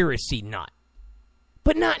conspiracy nut.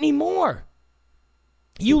 But not anymore.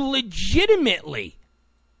 You legitimately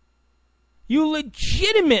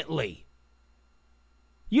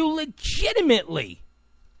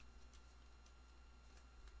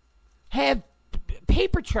have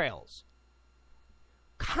paper trails.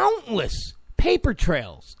 Countless paper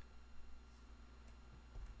trails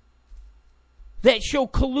that show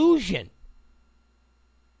collusion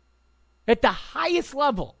at the highest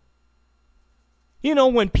level. You know,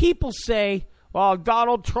 when people say, well,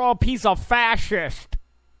 Donald Trump, he's a fascist.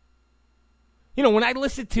 You know, when I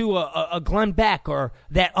listen to a Glenn Beck or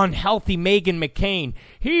that unhealthy Meghan McCain,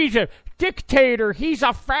 he's a dictator, he's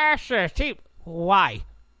a fascist. Why?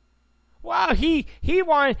 Well, he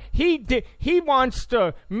wants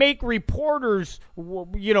to make reporters,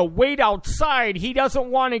 you know, wait outside. He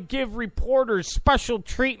doesn't want to give reporters special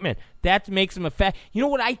treatment. That makes him a fascist. You know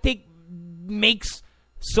what I think makes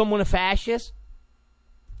someone a fascist?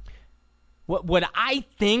 What I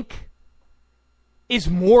think is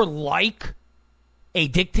more like a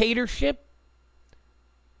dictatorship,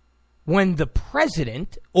 when the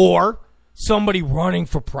president or somebody running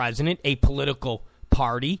for president, a political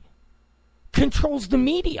party, controls the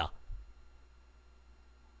media.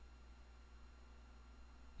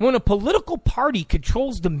 When a political party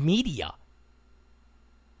controls the media,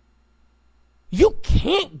 you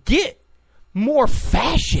can't get more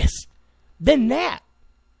fascist than that.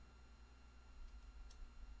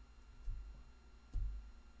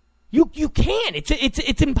 You can't.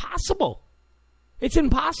 It's impossible. It's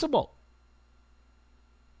impossible.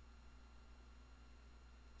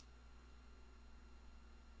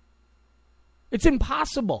 It's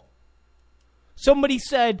impossible. Somebody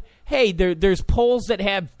said, hey, there's polls that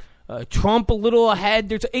have Trump a little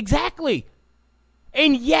ahead. Exactly.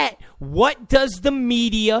 And yet, what does the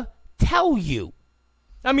media tell you?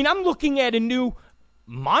 I mean, I'm looking at a new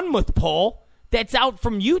Monmouth poll that's out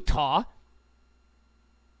from Utah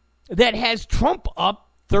that has Trump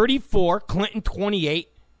up 34, Clinton 28,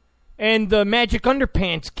 and the Magic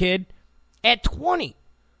Underpants kid at 20.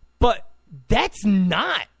 But that's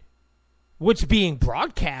not what's being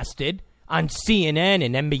broadcasted on CNN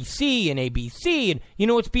and NBC and ABC. And you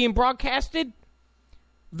know what's being broadcasted?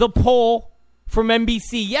 The poll from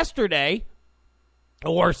NBC yesterday,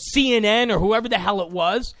 or CNN, or whoever the hell it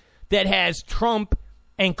was, that has Trump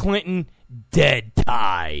and Clinton dead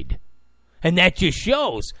tied. And that just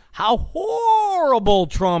shows how horrible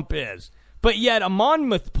Trump is. But yet a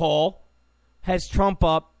Monmouth poll has Trump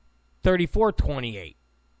up 34-28.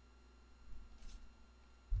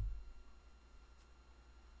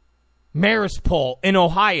 Marist poll in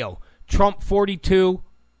Ohio, Trump 42,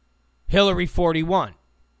 Hillary 41.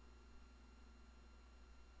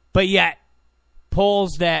 But yet,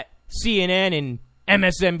 polls that CNN and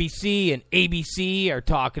MSNBC and ABC are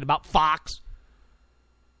talking about, Fox,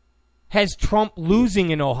 has Trump losing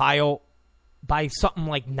in Ohio by something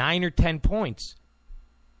like 9 or 10 points.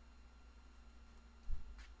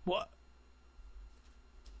 What?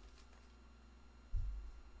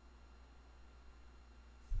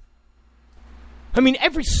 I mean,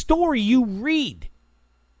 every story you read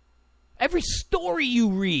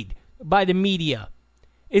by the media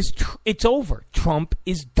it's over. Trump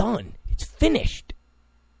is done. It's finished.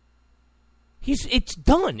 It's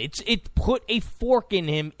done. It's put a fork in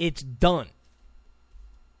him. It's done.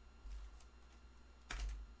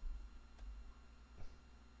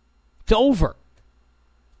 It's over.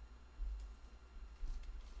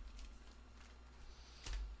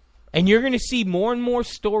 And you're going to see more and more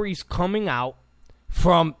stories coming out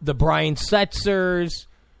from the Brian Setzers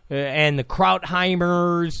and the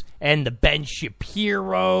Krautheimers and the Ben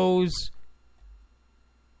Shapiros,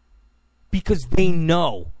 because they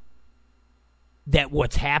know that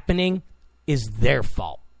what's happening is their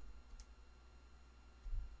fault.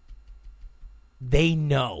 They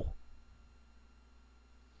know.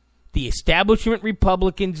 The establishment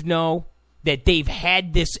Republicans know that they've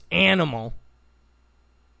had this animal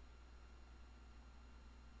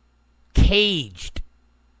caged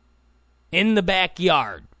in the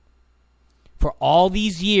backyard for all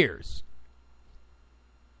these years.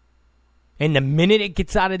 And the minute it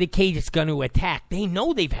gets out of the cage, it's going to attack. They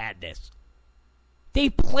know they've had this. They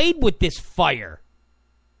played with this fire.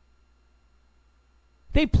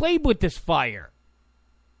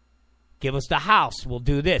 Give us the House, we'll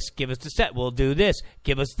do this. Give us the Senate, we'll do this.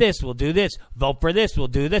 Give us this, we'll do this. Vote for this, we'll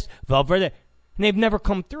do this. Vote for that. And they've never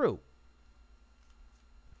come through.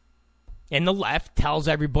 And the left tells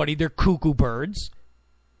everybody they're cuckoo birds.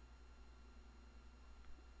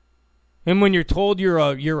 And when you're told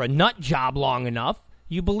you're a nut job long enough,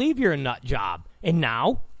 you believe you're a nut job. And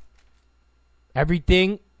now,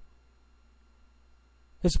 everything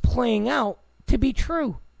is playing out to be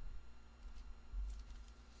true.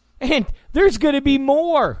 And there's going to be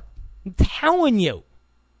more. I'm telling you.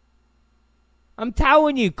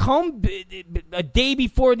 Come a day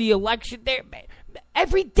before the election,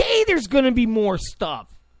 every day there's going to be more stuff.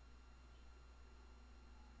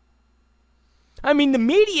 I mean, the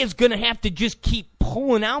media is going to have to just keep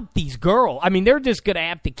pulling out these girls. I mean, they're just going to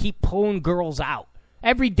have to keep pulling girls out.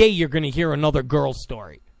 Every day you're going to hear another girl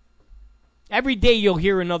story. Every day you'll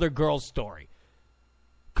hear another girl story.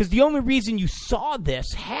 Because the only reason you saw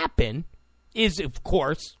this happen is, of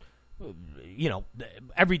course,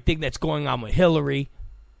 everything that's going on with Hillary.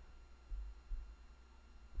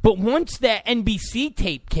 But once that NBC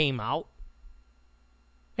tape came out,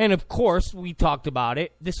 and of course, we talked about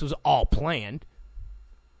it, this was all planned.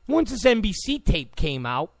 Once this NBC tape came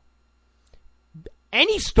out,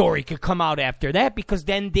 any story could come out after that, because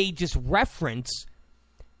then they just reference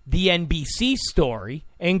the NBC story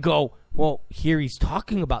and go, well, here he's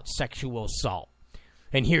talking about sexual assault.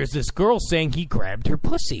 And here's this girl saying he grabbed her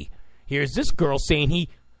pussy. Here's this girl saying he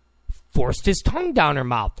forced his tongue down her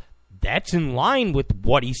mouth. That's in line with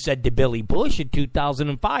what he said to Billy Bush in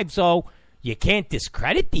 2005. So you can't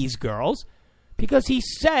discredit these girls because he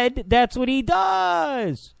said that's what he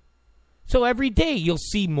does. So every day you'll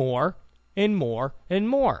see more and more and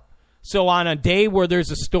more. So on a day where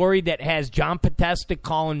there's a story that has John Podesta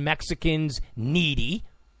calling Mexicans needy,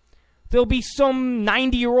 there'll be some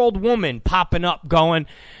 90-year-old woman popping up going,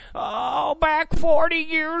 oh, back 40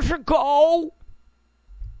 years ago,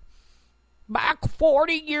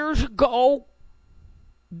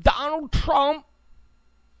 Donald Trump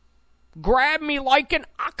grabbed me like an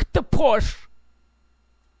octopus.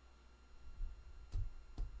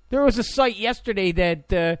 There was a site yesterday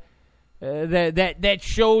that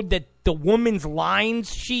showed that the woman's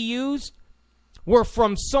lines she used were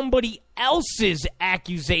from somebody else's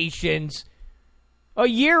accusations a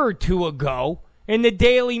year or two ago in the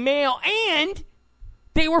Daily Mail, and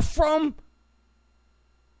they were from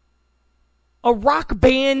a rock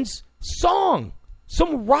band's song.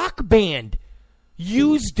 Some rock band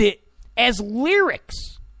used it as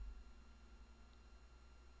lyrics.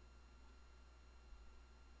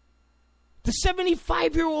 The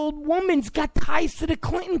 75-year-old woman's got ties to the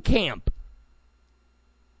Clinton camp.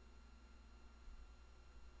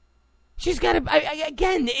 She's got to,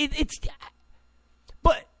 again,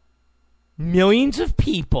 but millions of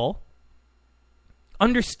people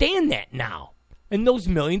understand that now. And those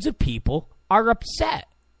millions of people are upset.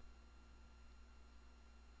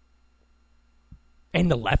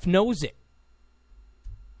 And the left knows it.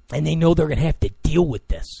 And they know they're going to have to deal with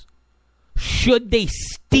this. Should they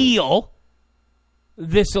steal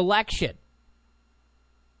this election?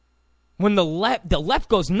 When the left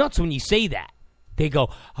goes nuts when you say that. They go,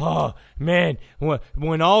 oh, man,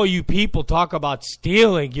 when all you people talk about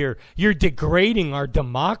stealing, you're degrading our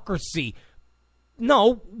democracy.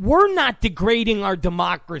 No, we're not degrading our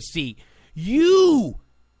democracy. You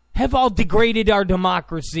have all degraded our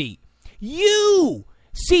democracy. You,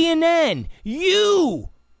 CNN, you,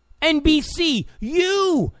 NBC,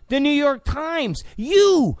 you, the New York Times,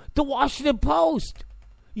 you, the Washington Post.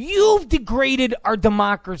 You've degraded our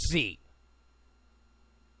democracy.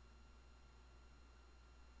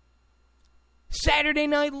 Saturday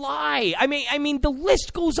Night Live. I mean, the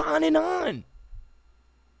list goes on and on.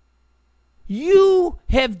 You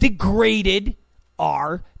have degraded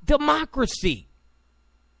our democracy.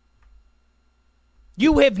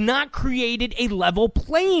 You have not created a level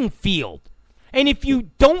playing field. And if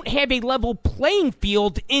you don't have a level playing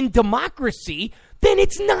field in democracy, then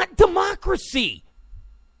it's not democracy.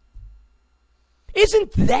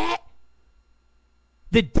 Isn't that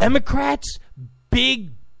the Democrats'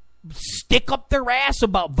 big stick up their ass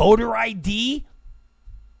about voter ID?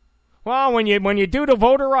 Well, when you do the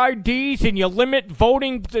voter IDs and you limit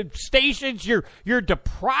voting stations, you're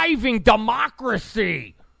depriving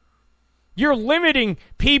democracy. You're limiting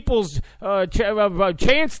people's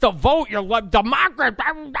chance to vote. You're democracy.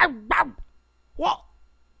 Well,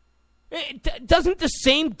 doesn't the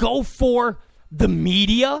same go for the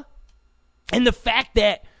media and the fact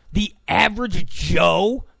that the average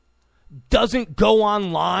Joe doesn't go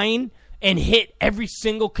online and hit every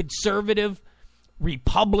single conservative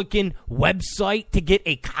Republican website to get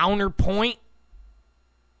a counterpoint?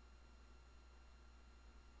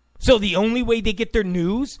 So the only way they get their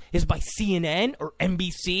news is by CNN or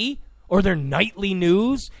NBC or their nightly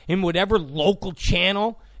news in whatever local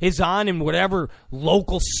channel is on in whatever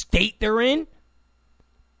local state they're in?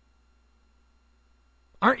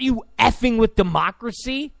 Aren't you effing with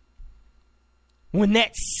democracy when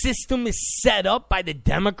that system is set up by the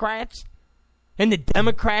Democrats and the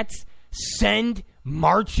Democrats send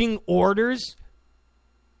marching orders?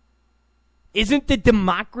 Isn't the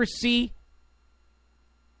democracy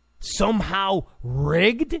somehow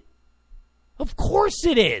rigged? Of course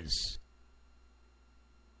it is.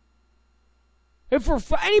 And for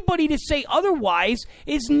anybody to say otherwise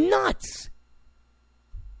is nuts.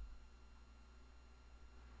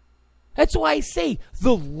 That's why I say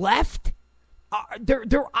the left,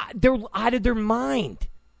 they're out of their mind.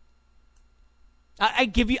 I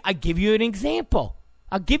give you an example.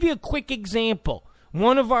 I'll give you a quick example.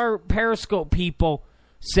 One of our Periscope people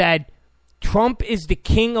said, Trump is the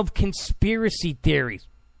king of conspiracy theories.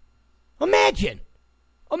 Imagine.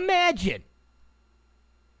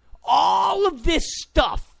 All of this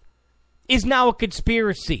stuff is now a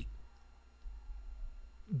conspiracy.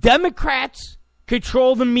 Democrats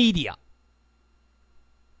control the media.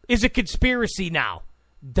 Is a conspiracy now.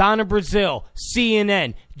 Donna Brazile,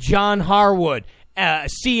 CNN, John Harwood,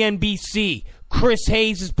 CNBC, Chris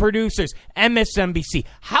Hayes' producers, MSNBC.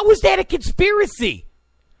 How is that a conspiracy?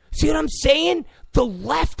 See what I'm saying? The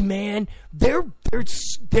left, man, they're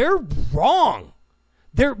wrong.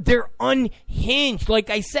 They're unhinged. Like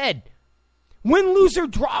I said, win, lose, or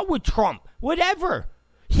draw with Trump, whatever.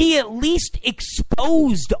 He at least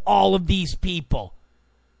exposed all of these people.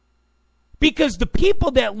 Because the people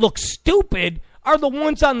that look stupid are the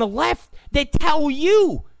ones on the left that tell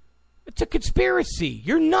you it's a conspiracy.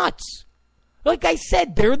 You're nuts. Like I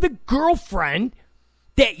said, they're the girlfriend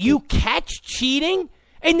that you catch cheating,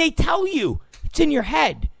 and they tell you it's in your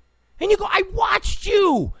head. And you go, I watched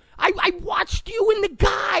you. I watched you and the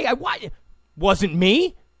guy. Wasn't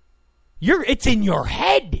me. It's in your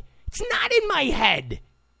head. It's not in my head.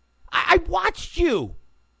 I watched you.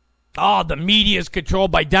 Oh, the media is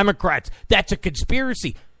controlled by Democrats. That's a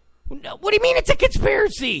conspiracy. What do you mean it's a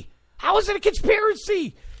conspiracy? How is it a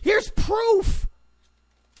conspiracy? Here's proof.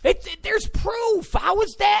 There's proof. How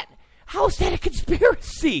is that a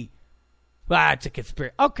conspiracy? Well, it's a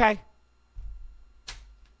conspiracy.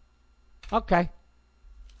 Okay.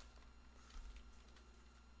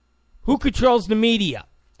 Who controls the media?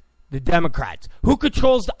 The Democrats. Who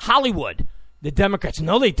controls Hollywood? The Democrats.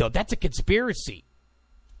 No, they don't. That's a conspiracy.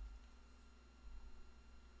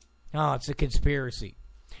 Oh, it's a conspiracy.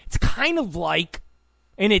 It's kind of like,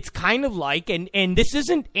 and this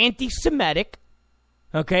isn't anti-Semitic,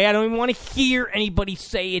 okay? I don't even want to hear anybody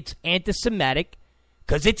say it's anti-Semitic,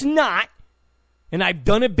 because it's not. And I've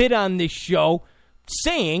done a bit on this show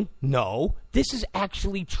saying, no, this is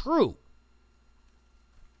actually true.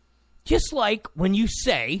 Just like when you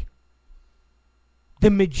say the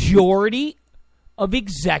majority of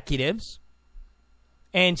executives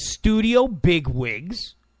and studio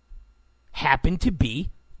bigwigs happen to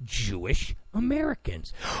be Jewish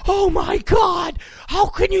Americans. Oh my God! How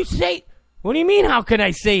can you say... What do you mean, how can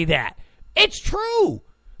I say that? It's true.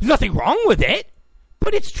 There's nothing wrong with it,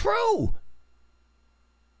 but it's true.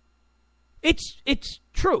 It's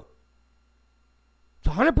true. It's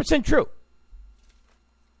 100% true.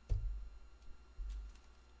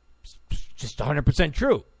 It's just 100%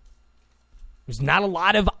 true. There's not a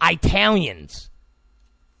lot of Italians.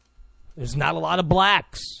 There's not a lot of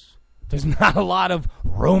blacks. There's not a lot of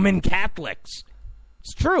Roman Catholics.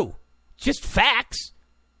 It's true. Just facts.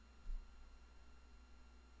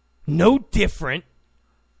 No different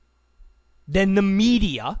than the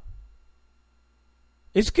media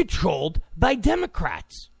is controlled by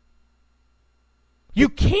Democrats. You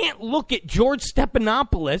can't look at George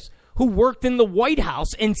Stephanopoulos, who worked in the White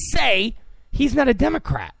House, and say he's not a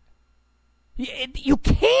Democrat. You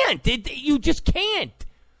can't. You just can't.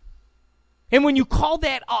 And when you call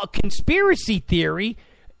that a conspiracy theory,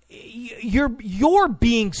 you're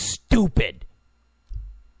being stupid.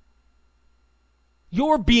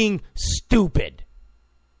 You're being stupid.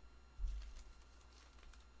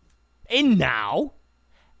 And now,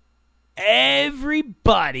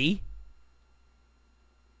 everybody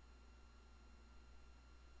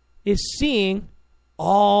is seeing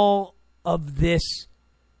all of this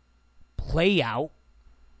play out.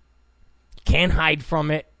 Can't hide from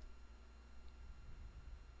it.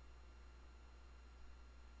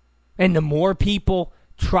 And the more people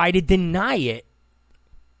try to deny it,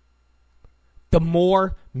 the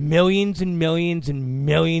more millions and millions and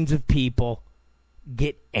millions of people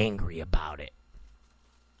get angry about it.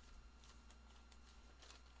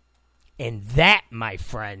 And that, my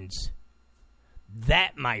friends,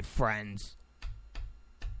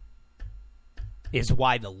 is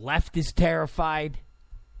why the left is terrified,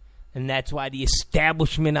 and that's why the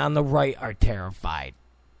establishment on the right are terrified.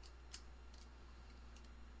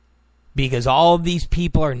 Because all of these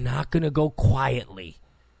people are not going to go quietly.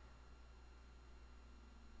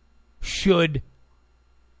 Should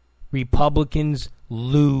Republicans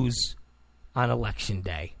lose on Election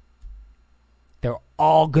Day, they're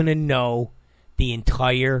all going to know the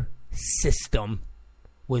entire system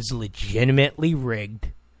was legitimately rigged,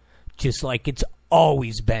 just like it's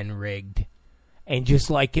always been rigged, and just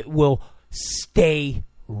like it will stay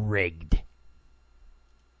rigged.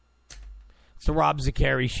 It's the Rob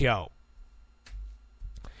Zaccheri Show.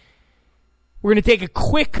 We're going to take a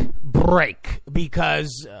quick break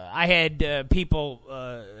because I had people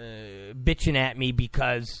bitching at me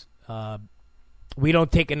because we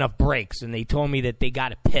don't take enough breaks, and they told me that they got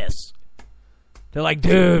to piss. They're like,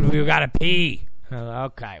 dude, we got to pee.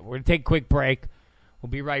 Okay, we're going to take a quick break.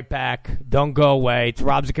 We'll be right back. Don't go away. It's the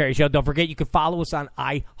Rob Zaccheri Show. Don't forget, you can follow us on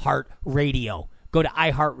iHeartRadio. Go to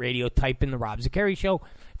iHeartRadio, type in the Rob Zaccheri Show.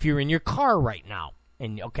 If you're in your car right now,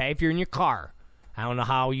 and okay, if you're in your car, I don't know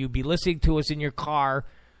how you'd be listening to us in your car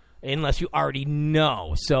unless you already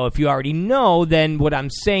know. So if you already know, then what I'm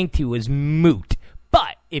saying to you is moot.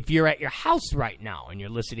 But if you're at your house right now and you're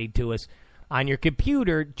listening to us on your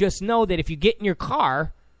computer, just know that if you get in your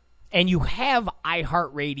car and you have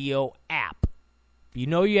iHeartRadio app, you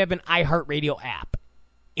know you have an iHeartRadio app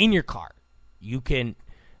in your car, you can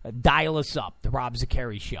dial us up, the Rob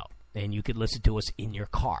Zaccheri Show, and you can listen to us in your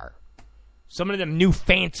car. Some of them new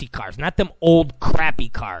fancy cars, not them old crappy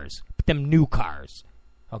cars, but them new cars.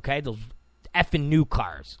 Okay? Those effing new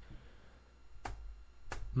cars.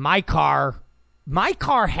 My car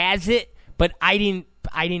has it, but I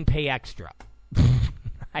didn't pay extra.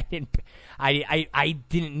 I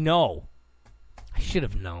didn't know. I should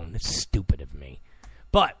have known. It's stupid of me.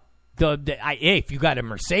 But if you got a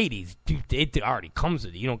Mercedes, dude, it already comes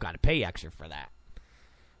with it. You don't got to pay extra for that.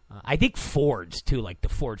 I think Fords, too, like the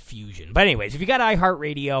Ford Fusion. But anyways, if you got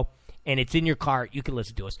iHeartRadio and it's in your car, you can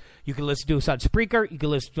listen to us. You can listen to us on Spreaker. You can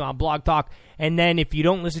listen to us on Blog Talk. And then if you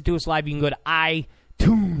don't listen to us live, you can go to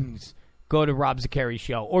iTunes. Go to Rob Zaccheri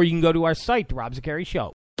Show. Or you can go to our site, The Rob Zaccheri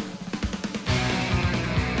Show.